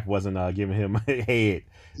 Hughley wife wasn't giving him a head.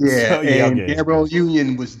 Yeah, so, and Gabrielle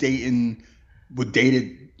Union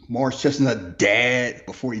dated Morris Chestnut's dad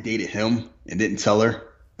before he dated him and didn't tell him.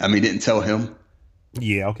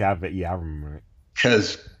 Yeah, okay, I remember it.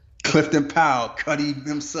 Because Clifton Powell, Cuddy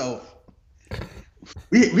himself.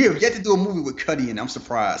 We have yet to do a movie with Cuddy, and I'm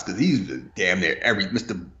surprised because he's been damn near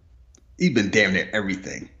everything.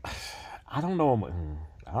 I don't know what.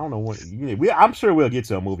 I'm sure we'll get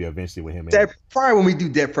to a movie eventually with him. Probably when we do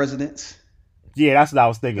Dead Presidents. Yeah, that's what I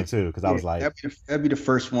was thinking too. Because I was like, that'd be the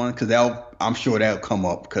first one. Because I'm sure that'll come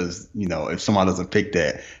up. Because if somebody doesn't pick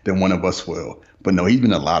that, then one of us will. But no, he's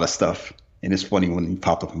been in a lot of stuff, and it's funny when he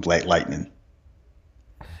popped up in Black Lightning.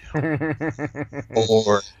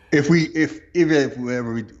 Or if we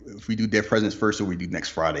do Dead Presidents first, or we do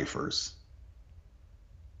Next Friday first.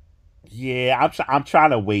 Yeah, I'm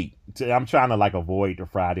trying to wait. I'm trying to like avoid the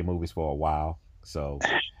Friday movies for a while. So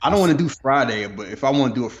I don't want to do Friday, but if I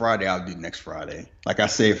want to do a Friday, I'll do Next Friday. Like I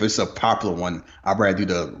say, if it's a popular one, I'd rather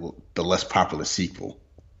do the less popular sequel.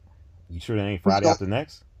 You sure that ain't Friday After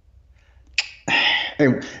Next?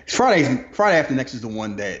 Hey, Friday After Next is the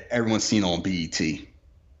one that everyone's seen on BET.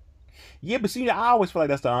 Yeah, but see, I always feel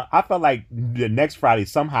like I felt like the Next Friday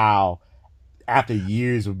somehow, after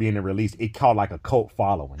years of being released, it caught like a cult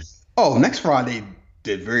following. Oh, Next Friday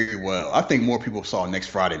did very well. I think more people saw Next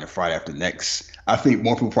Friday than Friday After Next. I think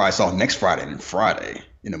more people probably saw Next Friday than Friday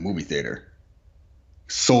in the movie theater.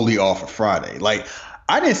 Solely off of Friday. Like,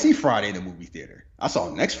 I didn't see Friday in the movie theater. I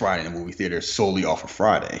saw Next Friday in the movie theater solely off of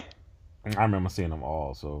Friday. I remember seeing them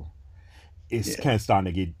all, so it's Yeah. kind of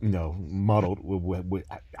starting to get muddled with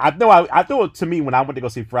I know to me when I went to go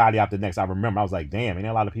see Friday after Next, I remember I was like, damn, ain't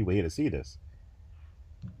a lot of people here to see this.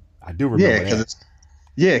 I do remember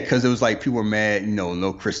Because it was like people were mad,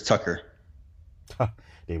 no Chris Tucker.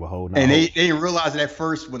 They were holding And they didn't realize it at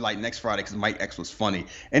first with like Next Friday because Mike X was funny.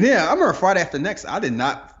 And then I remember Friday After Next, I did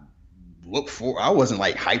not I wasn't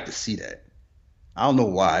like hyped to see that. I don't know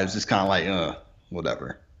why. It was just kind of like,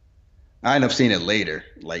 whatever. I ended up seeing it later,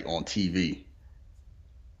 like on TV.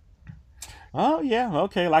 Oh yeah,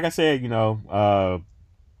 okay. Like I said, we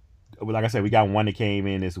got one that came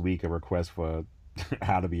in this week, a request for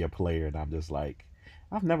How to Be a Player, and I'm just like,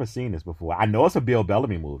 I've never seen this before. I know it's a Bill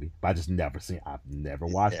Bellamy movie, but I've never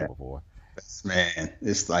watched it before. Man,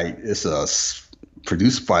 it's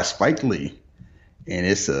produced by Spike Lee, and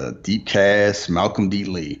it's a deep cast, Malcolm D.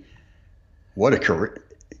 Lee. What a career.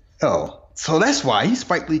 Oh, so that's why he's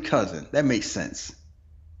Spike Lee's cousin. That makes sense.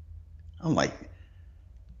 I'm like,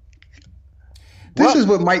 this is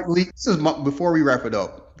what Mike Lee, before we wrap it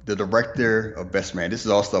up, the director of Best Man, this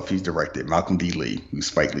is all stuff he's directed, Malcolm D. Lee, who's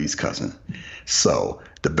Spike Lee's cousin. So,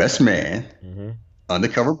 The Best Man,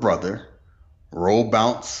 Undercover Brother, Roll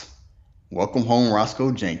Bounce, Welcome Home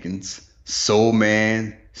Roscoe Jenkins, Soul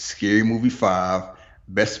Man, Scary Movie 5,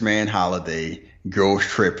 Best Man Holiday, Girls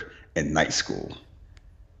Trip, and Night School.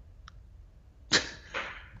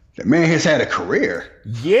 The man has had a career.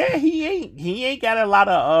 Yeah, he ain't got a lot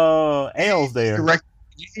of L's there.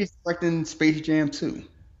 He's directing Space Jam 2.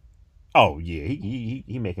 Oh yeah,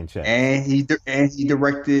 he making checks. And he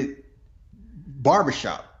directed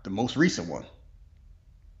Barbershop, the most recent one.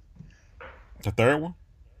 The third one?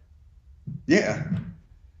 Yeah.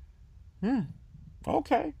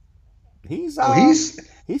 Okay. He's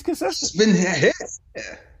consistent. Been hits.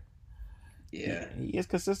 Yeah. Yeah. He is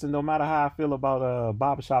consistent no matter how I feel about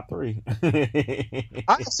Barbershop 3. I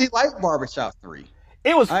actually like Barbershop 3.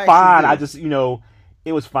 It was fine. I just,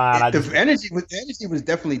 it was fine. The energy was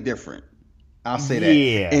definitely different. I'll say that.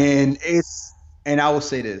 Yeah. And I will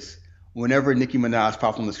say this. Whenever Nicki Minaj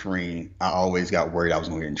popped on the screen, I always got worried I was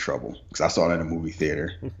going to get in trouble because I saw it in a movie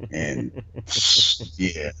theater. And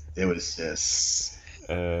yeah, it was just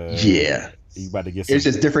you about to get some. It's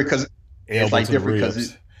just different because it's like different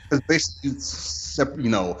because basically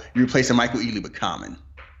you're replacing Michael Ealy with Common.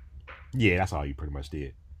 Yeah, that's all you pretty much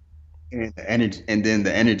did. And the energy, and then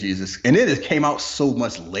the energy is just, and it came out so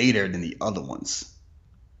much later than the other ones.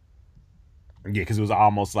 Yeah, because it was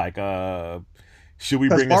almost like, should we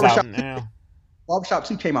bring this out now? Barbershop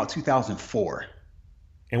 2 came out 2004.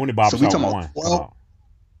 And when did Barbershop 1 come out?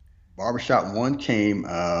 Barbershop 1 came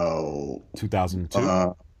out 2002.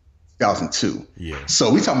 2002. Yeah.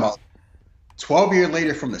 So we talking about 12 years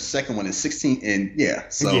later from the second one in 16, and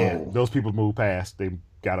so those people moved past. They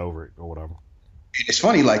got over it or whatever. It's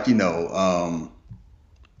funny, like, in like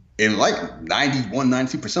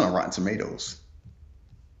 92% on Rotten Tomatoes.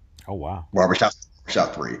 Oh wow. Barbershop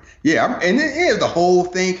 3. Yeah, and it the whole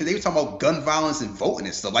thing because they were talking about gun violence and voting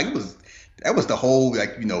and stuff. Like that was the whole,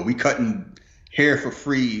 like, we cutting hair for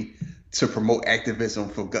free to promote activism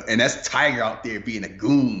for gun, and that's Tiger out there being a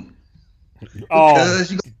goon. Oh, that's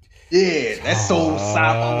so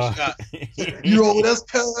sci-fi shot. You know what else,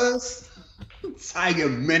 cuz? Tiger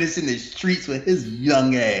menacing the streets with his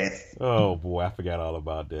young ass. Oh boy, I forgot all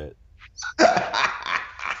about that.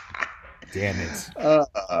 Damn it.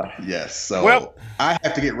 Yes. So I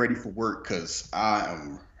have to get ready for work because I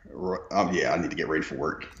need to get ready for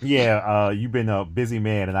work. Yeah, you've been a busy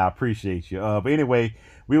man, and I appreciate you. But anyway,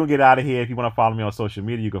 we're going to get out of here. If you want to follow me on social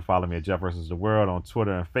media, you can follow me at Jeff vs. the World on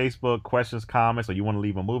Twitter and Facebook. Questions, comments, or you want to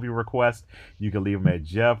leave a movie request, you can leave them at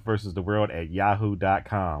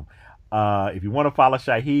jeffversustheworld@yahoo.com. If you want to follow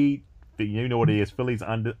Shahid, you know what it is, Phillies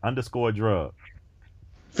 _drug.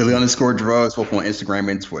 Philly _drugs, both on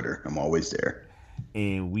Instagram and Twitter. I'm always there.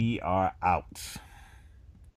 And we are out.